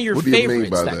hear some of your what do you mean favorites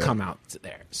by that that? come out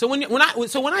there. So when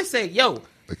I say, yo,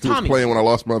 Like he was Tommy, playing when I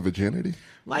lost my virginity.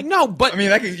 like no, but I mean,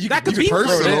 that could be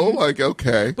Personal, like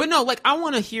okay. But no, like I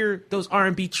want to hear those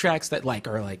R&B tracks that like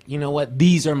are like, you know what?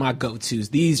 These are my go-tos.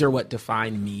 These are what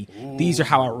define me. These are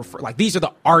how I refer. Like these are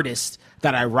the artists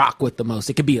that I rock with the most.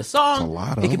 It could be a song. a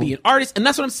lot it of could be them. an artist, and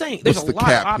that's what I'm saying. There's What's a the lot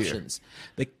of cap here? options.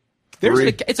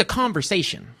 Three? It's a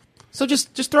conversation. So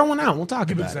just throw one out. We'll talk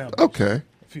Give an about it. example. Okay.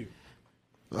 A few.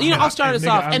 You know, I'll start us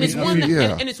Nigga, off, I and it's mean, one that,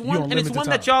 yeah. and it's You one, don't and it's limit one the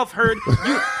that time. y'all have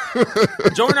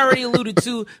heard. Jordan already alluded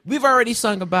to. We've already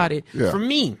sung about it. Yeah. For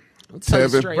me, let's tell you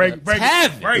Tevin. straight Break, up. break,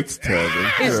 Tevin. break. It's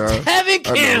Tevin. It's Yeah. Tevin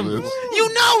Campbell. I know this.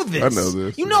 You know this. I know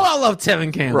this, You know I love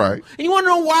Tevin Campbell. Right. And you want to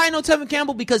know why I know Tevin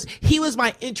Campbell? Because he was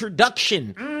my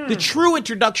introduction, the true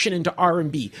introduction into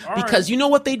R&B. Because you know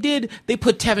what they did? They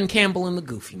put Tevin Campbell in the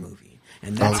Goofy movie.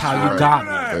 And that's how you right. got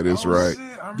me. That is right.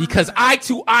 Because Eye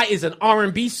to Eye is an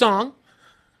R&B song.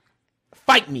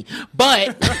 Fight me.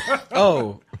 But,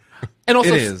 and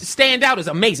also It is. Stand Out is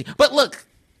amazing. But look,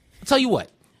 I'll tell you what.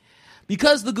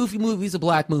 Because the Goofy movie is a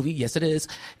black movie, yes it is,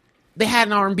 they had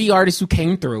an R&B artist who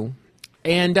came through.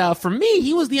 And for me,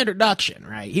 he was the introduction,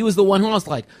 right? He was the one who was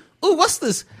like, ooh, what's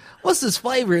this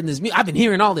flavor in this music? I've been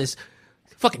hearing all this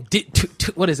fucking,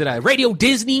 what is it, Radio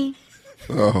Disney?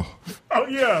 Oh,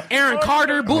 yeah. Aaron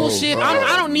Carter bullshit.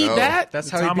 I don't need no. that. That's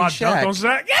how he Time beat I dunked on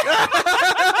Shaq.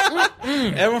 Zach.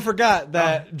 Everyone forgot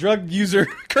that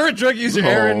current drug user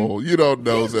Aaron, oh, you don't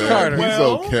know that. Carter. He's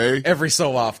Well, okay. every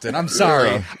so often. I'm sorry.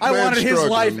 Yeah. I Man wanted his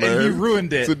struggling, life, and he man.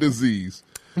 ruined It's it. a disease.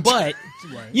 But,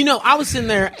 you know, I was sitting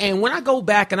there, and when I go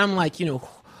back and I'm like, you know,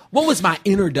 what was my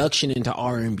introduction into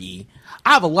R&B?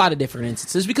 I have a lot of different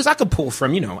instances because I could pull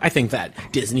from, you know, I think that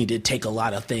Disney did take a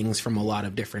lot of things from a lot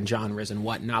of different genres and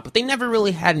whatnot, but they never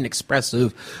really had an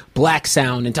expressive black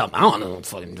sound until, I don't know,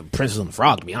 fucking Princess and the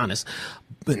Frog, to be honest.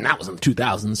 But that was in the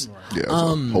 2000s. Yeah, it's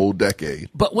a whole decade.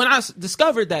 But when I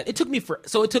discovered that,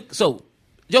 so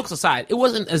jokes aside, it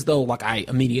wasn't as though like I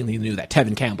immediately knew that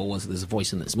Tevin Campbell was this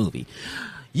voice in this movie.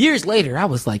 Years later, I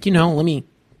was like, you know, let me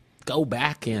go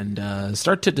back and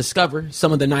start to discover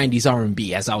some of the 90s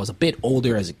R&B as I was a bit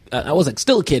older. I was like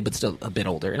still a kid, but still a bit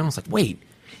older. And I was like, wait,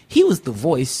 he was the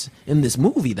voice in this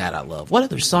movie that I love. What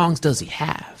other songs does he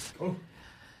have?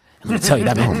 Let me tell you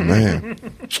that, man. Oh, man.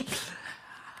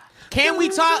 Can We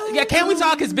Talk? Yeah, Can We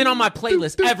Talk has been on my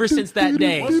playlist ever since that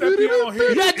day. What's that piano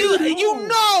here? Yeah, dude, you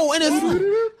know, and it's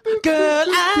girl,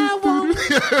 I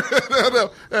want.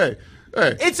 No. Hey.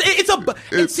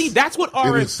 See, that's what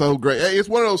It is so great. Hey, it's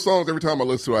one of those songs. Every time I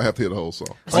listen to it, I have to hear the whole song.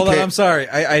 Hold on, I'm sorry.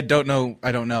 I don't know.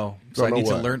 So I need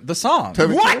to learn the song.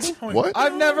 What?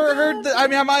 I've never heard. I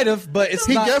mean, I might have, but it's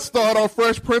He not. guest starred on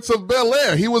Fresh Prince of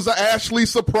Bel-Air. He was an Ashley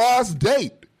surprise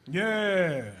date.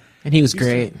 Yeah. And he was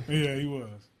great. Yeah, he was.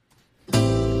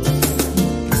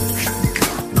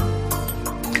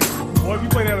 Boy, if you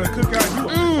play that at a cookout, you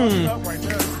are fucking up right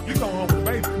now. You going home with a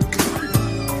baby.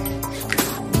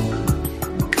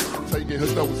 So you get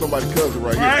hooked up with somebody's cousin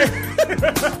right here.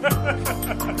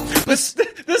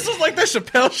 This is like the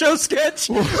Chappelle Show sketch.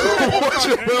 What's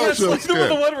your It's like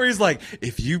the one where he's like,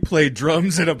 if you play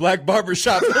drums in a black barber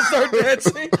shop, they'll start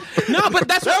dancing. No, but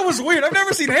that was weird. I've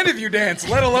never seen any of you dance,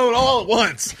 let alone all at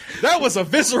once. That was a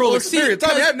visceral experience.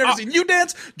 Tommy, I've never seen you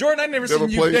dance. Jordan, I've never seen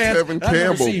you dance. Kevin I've never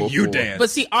Campbell seen you before. dance. But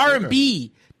see,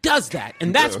 R&B does that,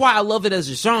 and that's why I love it as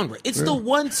a genre. It's the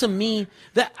one to me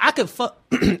that I could fuck.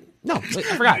 No, wait, I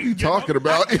forgot. What are you talking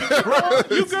about? You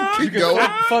good? Keep going.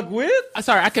 Fuck with?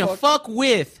 Sorry, I can fuck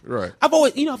with. Right. I've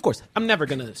always, of course, I'm never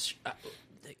gonna.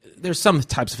 There's some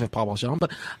types of hip hop I'll show, but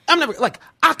I'm never like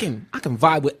I can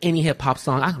vibe with any hip hop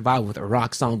song. I can vibe with a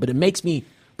rock song, but it makes me.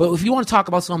 But if you want to talk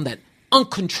about something that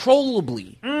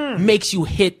uncontrollably makes you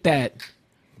hit that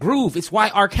groove, it's why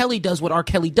R. Kelly does what R.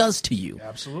 Kelly does to you.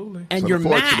 Absolutely. And It's you're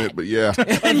unfortunate, mad. but yeah.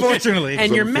 Unfortunately.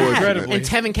 And you're mad. unfortunate. And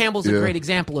Tevin Campbell's a Yeah. great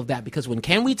example of that because when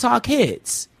Can We Talk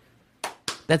hits,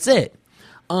 that's it.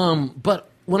 But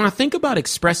when I think about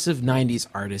expressive 90s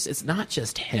artists, it's not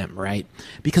just him, right?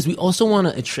 Because we also want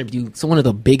to attribute to one of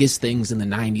the biggest things in the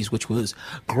 90s, which was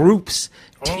groups,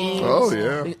 teams. Oh,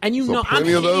 yeah. And So I'm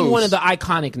plenty of hitting those. one of the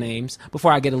iconic names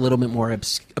before I get a little bit more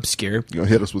obscure. You gonna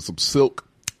hit us with some Silk?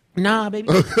 Nah, baby.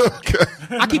 Okay.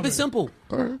 I keep it simple.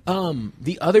 All right.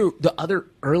 The other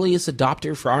earliest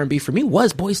adopter for R&B for me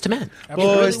was Boyz II Men.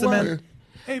 Boys to Men.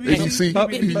 Hey, ABC.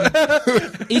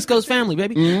 East Coast family,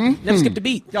 baby. Never skipped a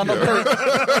beat. Y'all no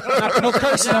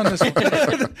cursing on this one.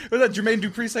 Was that Jermaine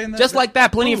Dupri saying that? Just like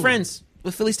that, plenty of friends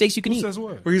with Philly steaks you can eat. Says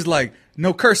what? Where he's like,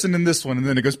 no cursing in this one, and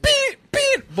then it goes, beep,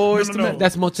 beep, Boys to Men.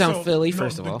 That's Motown Philly,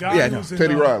 first of the all. guy Yeah, no. who's in,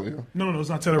 Teddy Riley. Huh? No, it's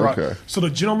not Teddy Riley. Okay. So the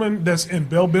gentleman that's in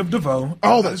Belle Biv DeVoe.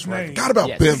 Oh, his that's right. name, Forgot about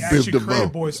Yes. Biv he Biv actually created DeVoe.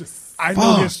 Boyz. I know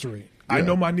Fuck. history. I Yeah.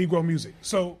 know my Negro music.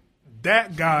 So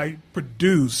that guy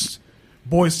produced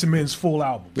Boyz II Men's full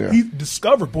album. Yeah. He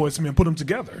discovered Boyz II Men, put them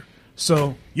together.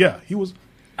 So yeah, he was.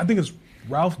 I think it's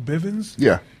Ralph Bivens.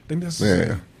 Yeah. I think that's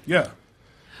Yeah. yeah.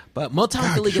 But Motown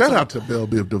God, Philly gets shout on- out to Belle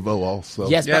Biv DeVoe also.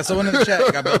 Yes, Yeah, but someone in the chat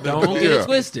got about don't get Yeah. it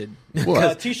twisted.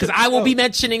 What? Because I will be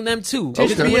mentioning them too.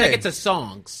 Okay. When I get to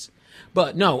songs.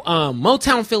 But no,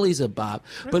 Motown Philly's a bop.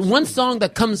 But one song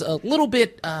that comes a little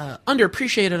bit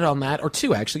underappreciated on that, or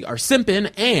two actually, are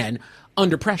Simpin' and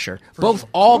Under Pressure. Both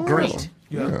all great.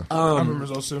 Yeah, I remember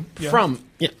those two. Yeah. From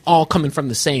all coming from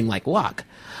the same walk.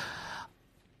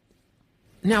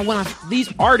 Now, when these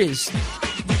artists,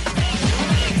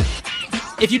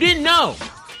 if you didn't know,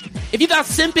 if you thought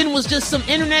simping was just some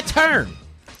internet term,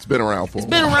 It's been around for it's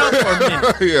been around for a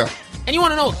minute. Yeah. And you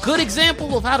want to know a good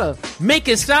example of how to make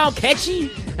it sound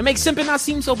catchy and make simping not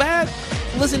seem so bad?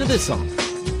 Listen to this song.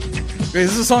 Wait,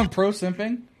 is this a song pro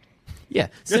simping? Yeah,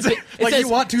 It's simping, like you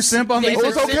want to simp on yeah, these? it Oh,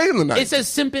 it's says okay in the 90s. It says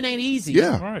simping ain't easy.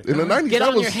 Yeah. Right. In the 90s, Get that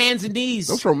on was, your hands and knees.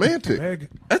 that's romantic. Beg.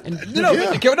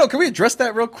 Yeah. Can we address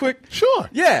that real quick? Sure.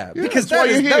 Yeah, because that's why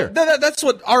that is, you're here. that's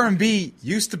what R&B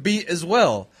used to be as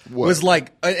well. What? Was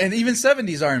like, and even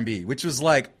 70s R&B, which was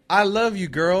like, I love you,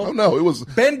 girl. Oh, no, it was.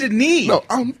 Bend the knee. No,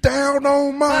 I'm down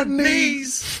on my My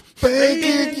knees,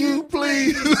 begging you,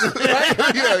 please.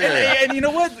 yeah. And you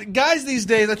know what? Guys these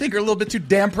days, I think, are a little bit too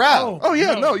damn proud. Oh,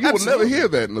 yeah, no, you will Absolutely. never hear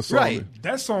that in the song. Right.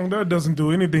 That song there doesn't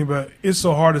do anything but It's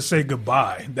So Hard to Say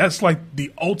Goodbye. That's like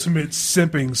the ultimate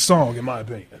simping song, in my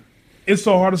opinion. It's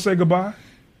so hard to say goodbye.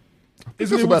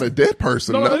 It's just about a dead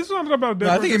person. No, No, it's not about dead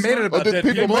No, I think he person. made it about Oh, dead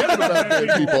people people. made it about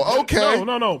dead people. Okay.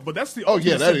 No, but that's the Oh,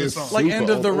 ultimate yeah, that simping is song. Like super End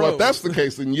of the old. Well, Road. if that's the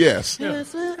case, then yes. Stop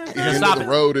End of the it.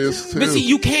 road is too. But see,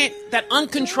 you can't, that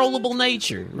uncontrollable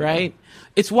nature, right?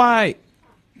 It's why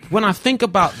when I think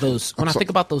about those, when I think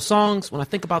about those songs, when I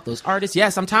think about those artists,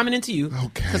 yes, I'm timing into you.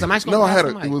 Okay. Because I'm actually No, gonna I had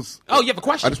pass a. the It mic. was. Oh, you have a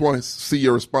question? I just want to see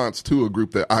your response to a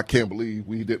group that I can't believe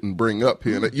we didn't bring up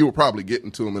here. And you were probably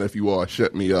getting to them, and if you are,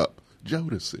 shut me up.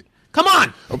 Jodeci. Come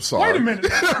on. I'm sorry. Wait a minute.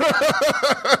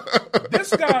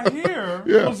 This guy here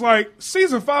was like,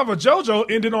 season 5 of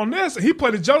JoJo ended on this, and he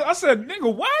played the JoJo. I said,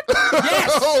 nigga, what?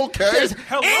 Yes. Okay. There's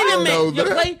Hello? know anime. You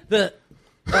that. play the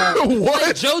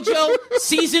What? JoJo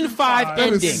season 5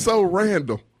 ending. That is so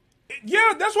random.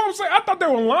 Yeah, that's what I'm saying. I thought they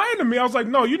were lying to me. I was like,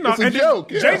 no, you're not. It's a joke.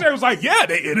 Yeah. JJ was like, yeah,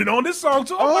 they ended on this song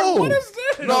too. I'm like, what is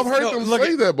this? No, I've heard them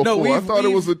say that before. I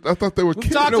thought they were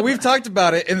kidding. We've talked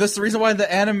about it, and that's the reason why the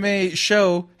anime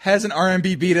show has an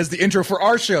R&B beat as the intro for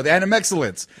our show, the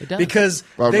Animexcellence. It does. Because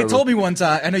they told me one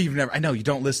time, I know you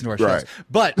don't listen to our shows,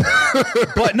 but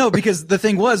no, because the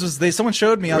thing was someone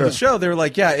showed me on the show, they were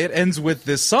like, yeah, it ends with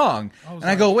this song. And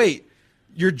I go, wait,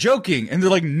 you're joking. And they're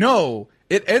like, no.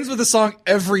 It ends with a song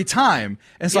every time.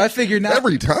 And so I figured now.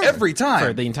 Every time? Every time.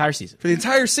 For the entire season. For the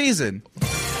entire season.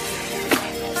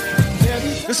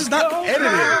 This is not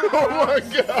edited. Oh my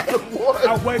God. What?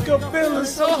 I wake up feeling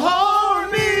so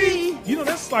horny. You know,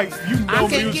 that's like,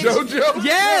 JoJo?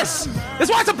 Yes! That's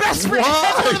why it's the best series.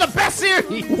 That's one of the best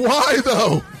series. Why,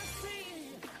 though?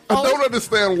 I don't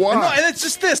understand why. No, and it's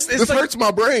just this. It's this hurts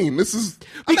my brain. This is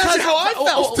because how I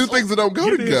felt. It's two things that don't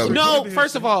go together. No,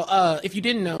 first of all, if you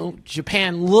didn't know,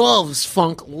 Japan loves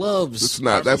funk, loves.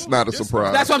 That's not a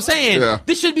surprise. That's what I'm saying. Yeah.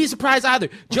 This shouldn't be a surprise either.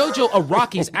 JoJo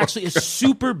Araki is actually a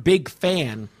super big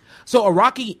fan. So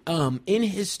Araki, in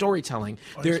his storytelling,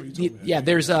 they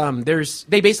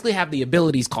basically have the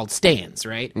abilities called stands,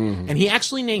 right? Mm-hmm. And he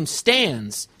actually named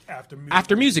stands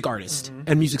after music artists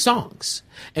and music songs.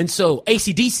 And so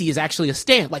AC/DC is actually a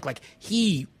stand. Like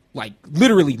he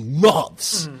literally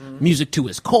loves music to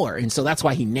his core. And so that's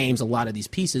why he names a lot of these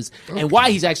pieces and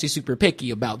why he's actually super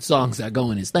picky about songs that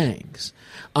go in his things.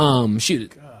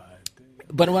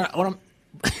 But what I'm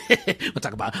we'll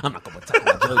talk about. I'm not going to talk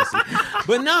about Jodeci.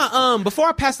 But no, before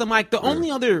I pass the mic, the only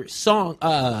other song,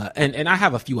 and I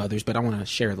have a few others, but I want to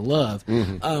share the love.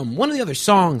 One of the other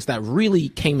songs that really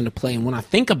came into play, and when I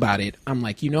think about it, I'm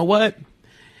like, you know what?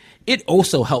 It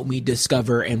also helped me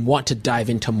discover and want to dive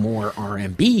into more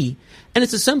R&B, and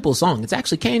it's a simple song. It's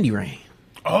actually Candy Rain.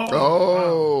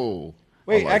 Oh.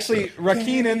 Wait, actually,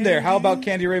 Rakeen in there. How about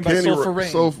Candy Rain by Soul for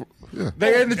Rain? Yeah.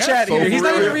 They're in the chat here. He's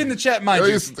not even reading the chat, mind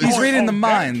you. He's reading the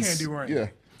minds. Candy Rain. Yeah.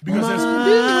 Because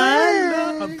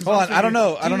Hold on, I don't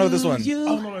know this one.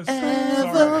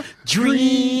 Ever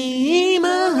dream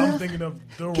I'm of thinking of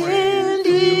the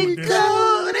candy rain.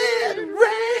 coated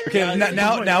rain? Okay,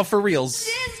 now for reals.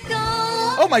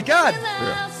 Oh my God!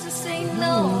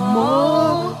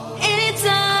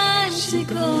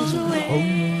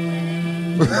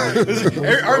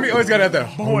 Army always gotta have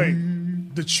that. Boy,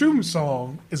 the true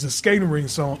song is a skating ring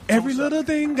song. Every little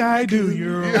thing I do,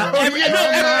 you're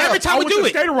Every time we do it.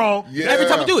 Skating wrong. Yeah. Every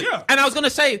time we do it. Yeah. And I was going to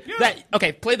say that,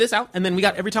 okay, play this out, and then we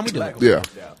got every time we do it. Yeah.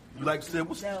 You like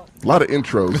symbols? A lot of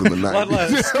intros in the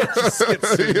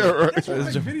 90s. Yeah, right.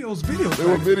 Videos. They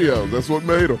were videos. That's what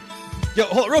made them. Yo,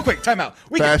 hold on, real quick, time out.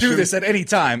 We can do this at any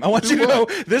time. I want you to know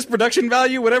this production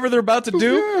value, whatever they're about to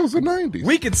do. Yeah, it was the 90s.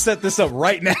 We can set this up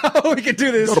right now. We can do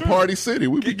this. Go to Party City.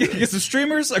 We get some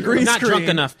streamers, a green Not screen. drunk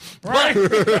enough. Right.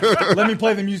 Let me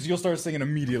play the music. You'll start singing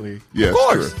immediately. Yes, of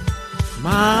course. Sure.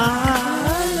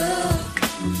 My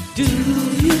love, do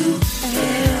you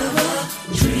ever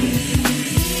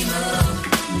dream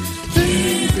of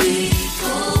candy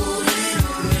coated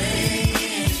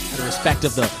rain? Out of respect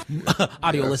of the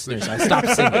audio listeners, I stopped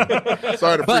singing.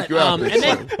 Sorry to freak you out. And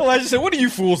then, Elijah said, "What are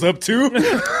you fools up to?"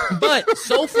 but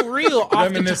so for real,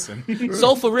 oftentimes,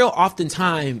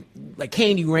 like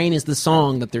Candy Rain is the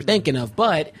song that they're thinking of.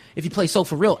 But if you play So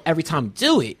For Real every time you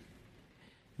do it,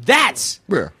 that's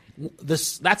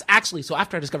actually, so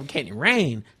after I discovered Candy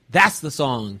Rain, that's the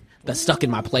song that's stuck in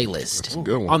my playlist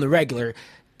on the regular.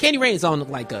 Candy Rain is on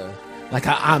like a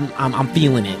I'm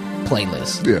feeling it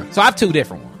playlist. Yeah. So I have two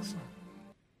different ones.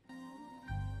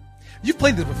 You've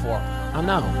played this before. I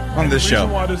know. On this The show.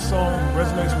 reason why this song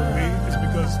resonates with me is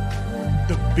because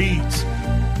the beat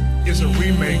is a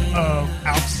remake of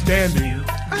Outstanding.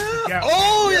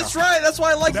 That's right. That's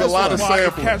why I like There's this a lot of one.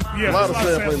 sampling. Yeah, a lot of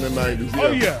sampling in the 90s. Yeah.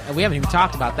 Oh, yeah. And we haven't even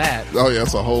talked about that. Oh, yeah,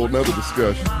 that's a whole nother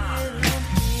discussion.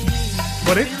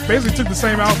 But it basically took the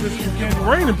same outfit from Candy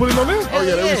Rain and put it on this. Oh,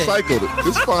 yeah, they recycled it.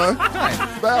 It's fine.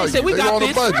 Value. They said, we got on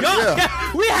this. a budget.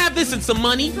 Yeah. We have this and some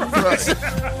money. Right.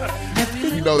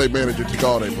 You know they manager took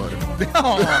all their money.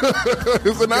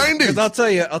 It's the 90s. Because I'll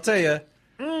tell you,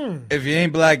 if you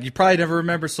ain't black, you probably never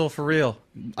remember Soul For Real.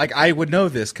 Like, I would know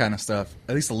this kind of stuff,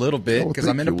 at least a little bit, because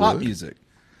I'm into pop music.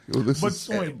 Well, But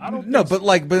in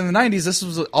the 90s, this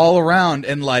was all around,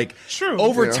 and like,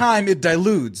 over time, it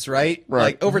dilutes, right?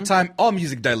 Like, over time, all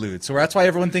music dilutes. So that's why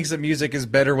everyone thinks that music is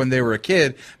better when they were a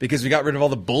kid, because we got rid of all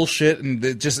the bullshit, and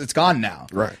it's gone now.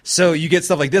 Right. So you get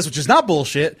stuff like this, which is not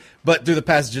bullshit, but through the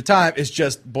passage of time, it's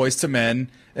just Boys to Men,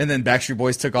 and then Backstreet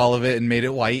Boys took all of it and made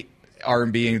it white.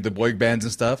 R&B and the boy bands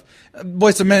and stuff,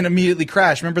 Boyz II Men immediately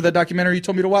crashed. Remember that documentary you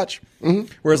told me to watch?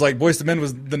 Mm-hmm. Whereas like Boyz II Men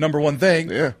was the number one thing.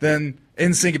 Yeah. Then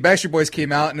NSYNC and Backstreet Boys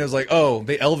came out and it was like, oh,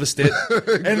 they Elvised it,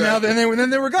 Exactly. and then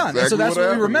they were gone. Exactly And so that's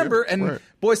what we remember. Yeah. And Right.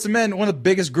 Boyz II Men, one of the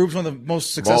biggest groups, one of the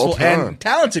most successful and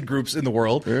talented groups in the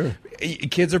world. Yeah.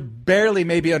 Kids are barely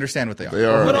maybe understand what they are. They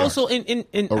are. But also, I'm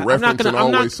not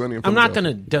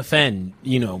gonna defend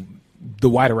the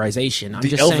widerization. I'm The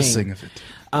just Elvising saying, of it.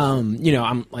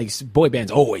 I'm like boy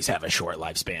bands always have a short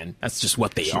lifespan. That's just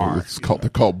what they are. They're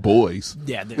called boys.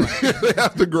 Yeah, They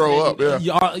have to grow up.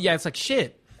 Yeah. Yeah, it's like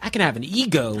shit. I can have an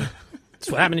ego. That's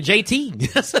what happened to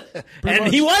JT, and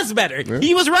he was better. Yeah.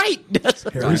 He was right.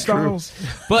 Harry Styles,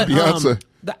 but Beyonce.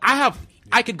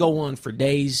 I could go on for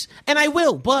days, and I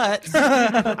will. But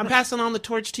I'm passing on the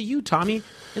torch to you, Tommy.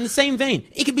 In the same vein,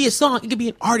 it could be a song, it could be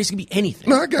an artist, it could be anything.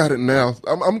 No, I got it now.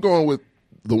 I'm going with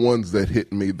the ones that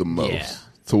hit me the most. Yeah.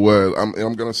 To where I'm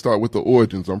going to start with the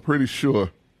origins. I'm pretty sure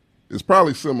it's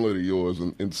probably similar to yours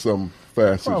in some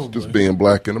facets, Probably. just being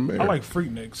black in America. I like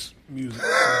Freaknik's music.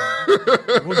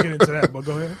 We'll get into that, but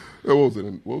go ahead. What was it?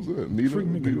 Anita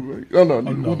Freaknik. Baker? Oh, no, it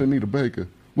wasn't Anita Baker.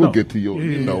 We'll get to yours.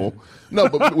 Yeah. No,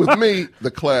 but with me,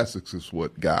 the classics is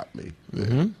what got me there.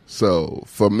 Mm-hmm. So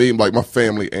for me, like my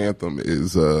family anthem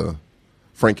is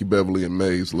Frankie Beverly and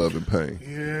Mays' "Love and Pain."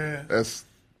 Yeah. That's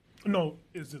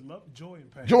is it love, joy and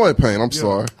pain? Joy and Pain. I'm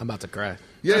sorry. I'm about to cry.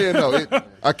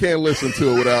 I can't listen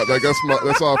to it without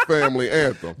that's our family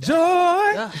anthem.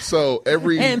 Joy. So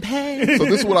and pain. So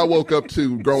this is what I woke up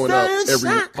to growing up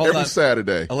every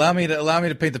Saturday. Allow me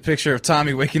to paint the picture of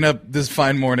Tommy waking up this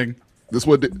fine morning. This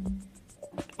what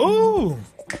Ooh.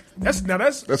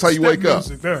 That's how you wake up.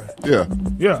 There. Yeah.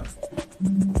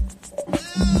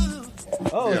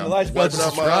 Oh, Yeah. Elijah Bell just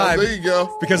subscribed. There you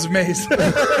go. Because of Maze.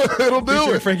 It'll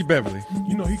do it. Frankie Beverly.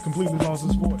 He completely lost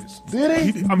his voice. Did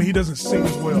he? He doesn't sing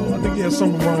as well. I think he has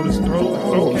something wrong with his throat,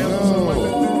 throat cancer or something like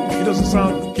that. He doesn't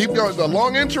sound. Keep going. The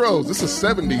long intros. This is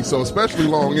 70s, so especially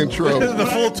long intros. The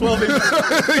full 12-inch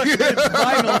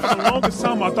vinyl. For the longest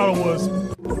time, I thought it was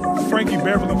Frankie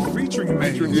Beverly featuring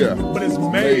Maze. Yeah. But it's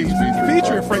Maze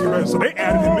featuring Frankie Beverly, so they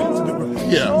added him into the.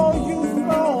 Yeah.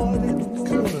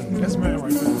 That's man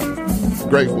right there.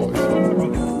 Great voice.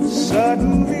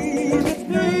 Suddenly the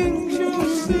things you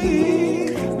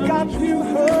see got you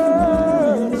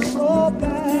hurt so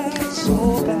bad.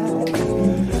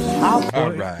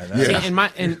 All right.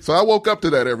 Yeah. So I woke up to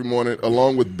that every morning,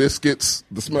 along with biscuits,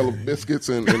 the smell of biscuits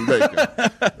and bacon.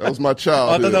 That was my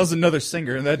childhood. I thought that was another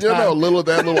singer in that time.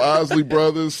 little Isley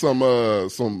Brothers, some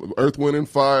Earth, Wind and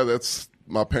Fire. That's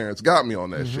my parents got me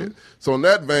on that shit. So in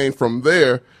that vein, from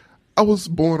there, I was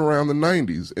born around the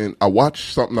 90s, and I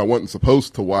watched something I wasn't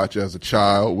supposed to watch as a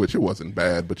child, which it wasn't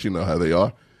bad, but you know how they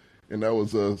are. And that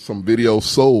was some Video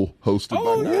Soul hosted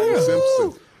by Nancy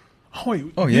Simpson. Oh,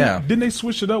 wait. Yeah. Didn't they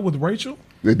switch it up with Rachel?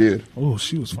 They did. Oh,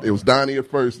 she was fun. It was Donnie at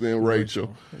first, then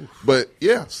Rachel. But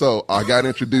yeah, so I got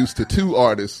introduced to two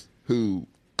artists who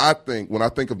I think, when I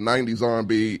think of 90s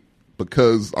R&B,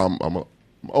 because I'm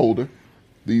older,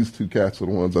 these two cats are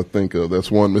the ones I think of. That's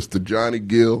one, Mr. Johnny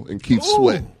Gill and Keith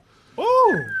Sweat.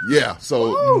 Oh. Yeah,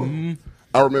 so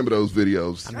I remember those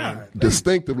videos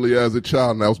distinctively as a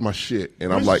child, and that was my shit.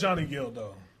 And I'm like, Johnny Gill,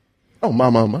 though? Oh,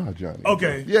 my Johnny.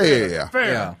 Okay. Yeah.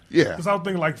 Fair. Yeah. Because I was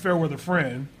thinking like Fairweather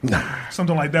Friend.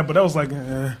 Something like that, but that was like,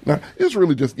 Nah, it's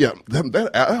really just,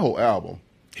 that whole album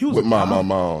with My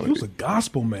on it. He was a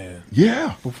gospel man.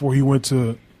 Yeah. Before he went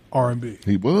to R&B.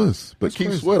 He was. But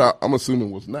Keith Sweat, I'm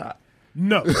assuming, was not.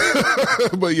 No.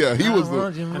 But yeah, he was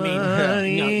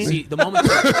see, the moment.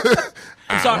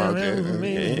 I'm sorry.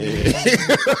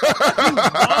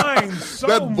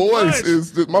 That voice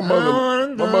is my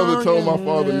mother. My mother told my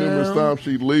father numerous times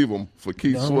she'd leave him for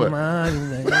Keith Sweat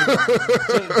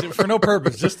for no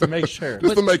purpose, just to make sure,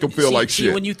 just to make him feel like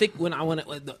shit. When you think when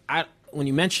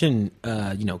you mention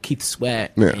Keith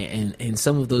Sweat and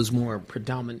some of those more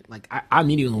predominant, like I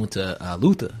immediately went to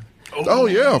Luther. Oh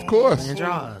yeah, of course.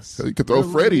 You could throw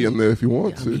Freddie in there if you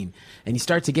want to. And you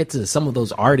start to get to some of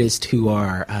those artists who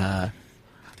are,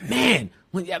 that's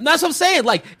what I'm saying.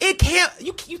 Like it can't.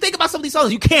 You think about some of these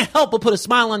songs, you can't help but put a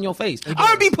smile on your face.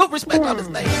 R&B put respect on his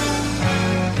name.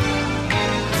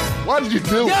 Why did you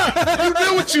do it? You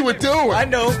knew what you were doing. I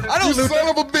know. You son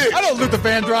of a bitch. I know Luther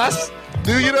Vandross.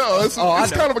 Do you know? It's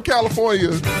kind of a California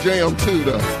jam too,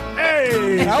 though.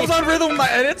 Hey, I was on rhythm with my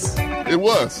edits. It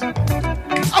was.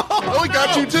 Oh, it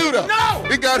got you too, though. No,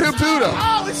 it got him too, though.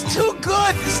 Oh, it's too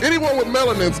good. Anyone with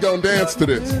melanin's gonna dance to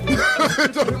this.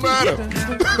 It doesn't matter.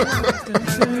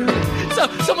 So So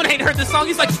someone ain't heard this song.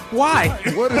 He's like, why?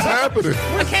 What is happening?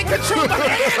 I can't control my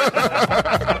hand.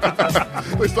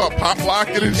 They start pop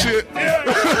locking and shit. He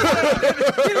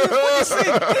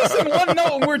sing one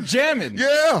note and we're jamming.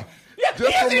 Yeah.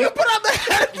 He hasn't even put on the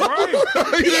headphones.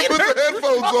 Right. He didn't put the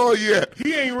headphones on yet.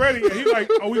 He ain't ready. He's like,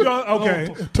 are we going? Okay.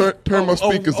 Turn my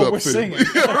speakers up. We're too. singing.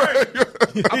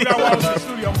 I'm not watching the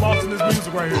studio. I'm lost in this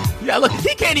music right here. Yeah, look,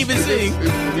 he can't even sing.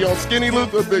 You on Skinny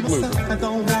Luther or Big Luther?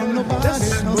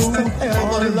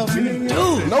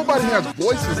 Dude. Nobody has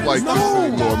voices like this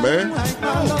anymore, man.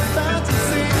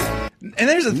 And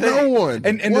there's the thing. No one.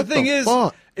 And What the thing the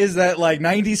fuck? is that like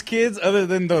 90s kids, other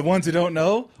than the ones who don't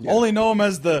know, only know him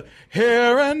as the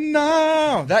here and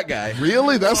now. That guy.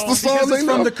 Really? That's the song Because they it's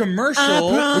know? from the commercial. I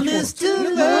promise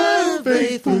to love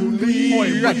faithfully.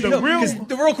 Wait, Right, the real.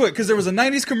 real quick, because there was a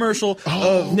 90s commercial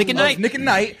of Nick at Night. Nick at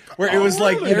Night where it was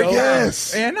like, you know,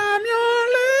 Yes. and I'm your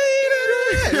lady.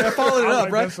 And I followed it I up,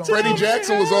 like right? that song. Freddie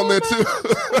Jackson was on there too.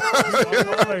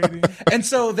 And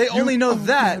so they only know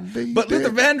that, but Luther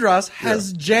Vandross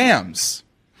has jams.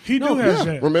 He do have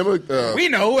jams. Remember We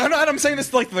know. I'm saying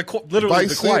this like literally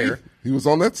Vice the choir. City? He was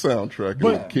on that soundtrack.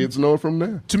 But- And kids know it from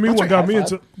there. To me, what got me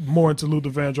more into Luther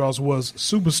Vandross was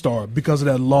Superstar because of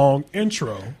that long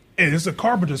intro. And it's a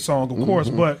Carpenter song, of course,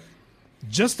 but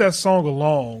just that song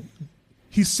alone,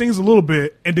 he sings a little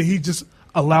bit and then he just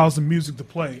allows the music to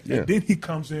play. Yeah. And then he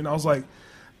comes in. I was like,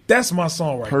 that's my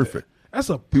song right Perfect. there. That's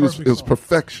a It perfect was song.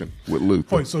 perfection with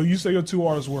Luther. Wait, so you say your two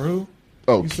artists were who?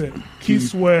 Oh, You said Keith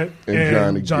Sweat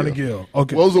and Johnny Gill.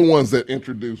 Okay. Those are the ones that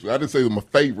introduced me. I didn't say they're my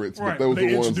favorites, Right, but those they are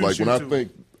the ones like introduced when I you to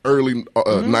think early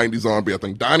 90s R&B, I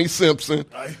think Donnie Simpson,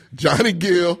 Johnny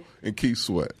Gill, and Keith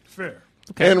Sweat. Fair.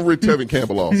 And Rick Tevin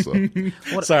Campbell also.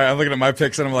 Sorry, I'm looking at my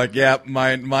picks and I'm like, yeah,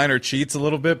 mine are cheats a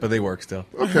little bit, but they work still.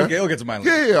 Okay. We'll get to mine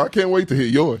later. Yeah, I can't wait to hear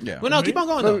yours. Yeah. Well, no, keep on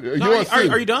going, though. No, No, yours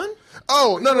too. are you done?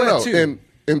 Oh, no. ahead, two.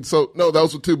 And so, no,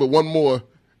 those were two, but one more.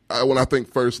 When I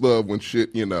think First Love, when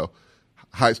shit,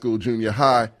 high school, junior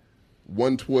high,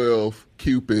 112,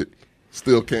 Cupid,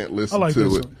 still can't listen I like to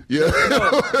this it. one.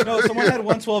 Yeah. No, someone had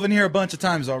 112 in here a bunch of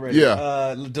times already.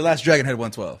 Yeah. The Last Dragon had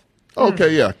 112.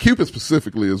 Okay, yeah. Cupid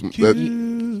specifically is that.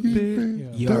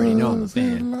 You already know I'm a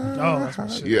fan. Oh, that's my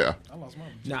shit. Yeah.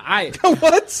 Now,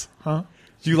 What? Huh?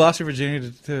 You lost your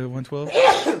virginity to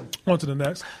 112? On to the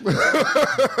next.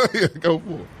 Yeah, go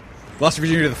for it. Lost your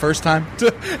virginity the first time?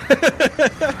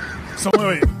 So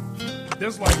wait.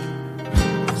 There's like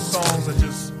songs that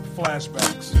just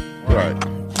flashbacks. Right.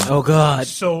 oh, God.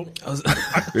 So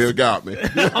It got me.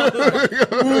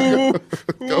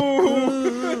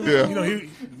 Yeah.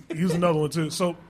 he was another one too. So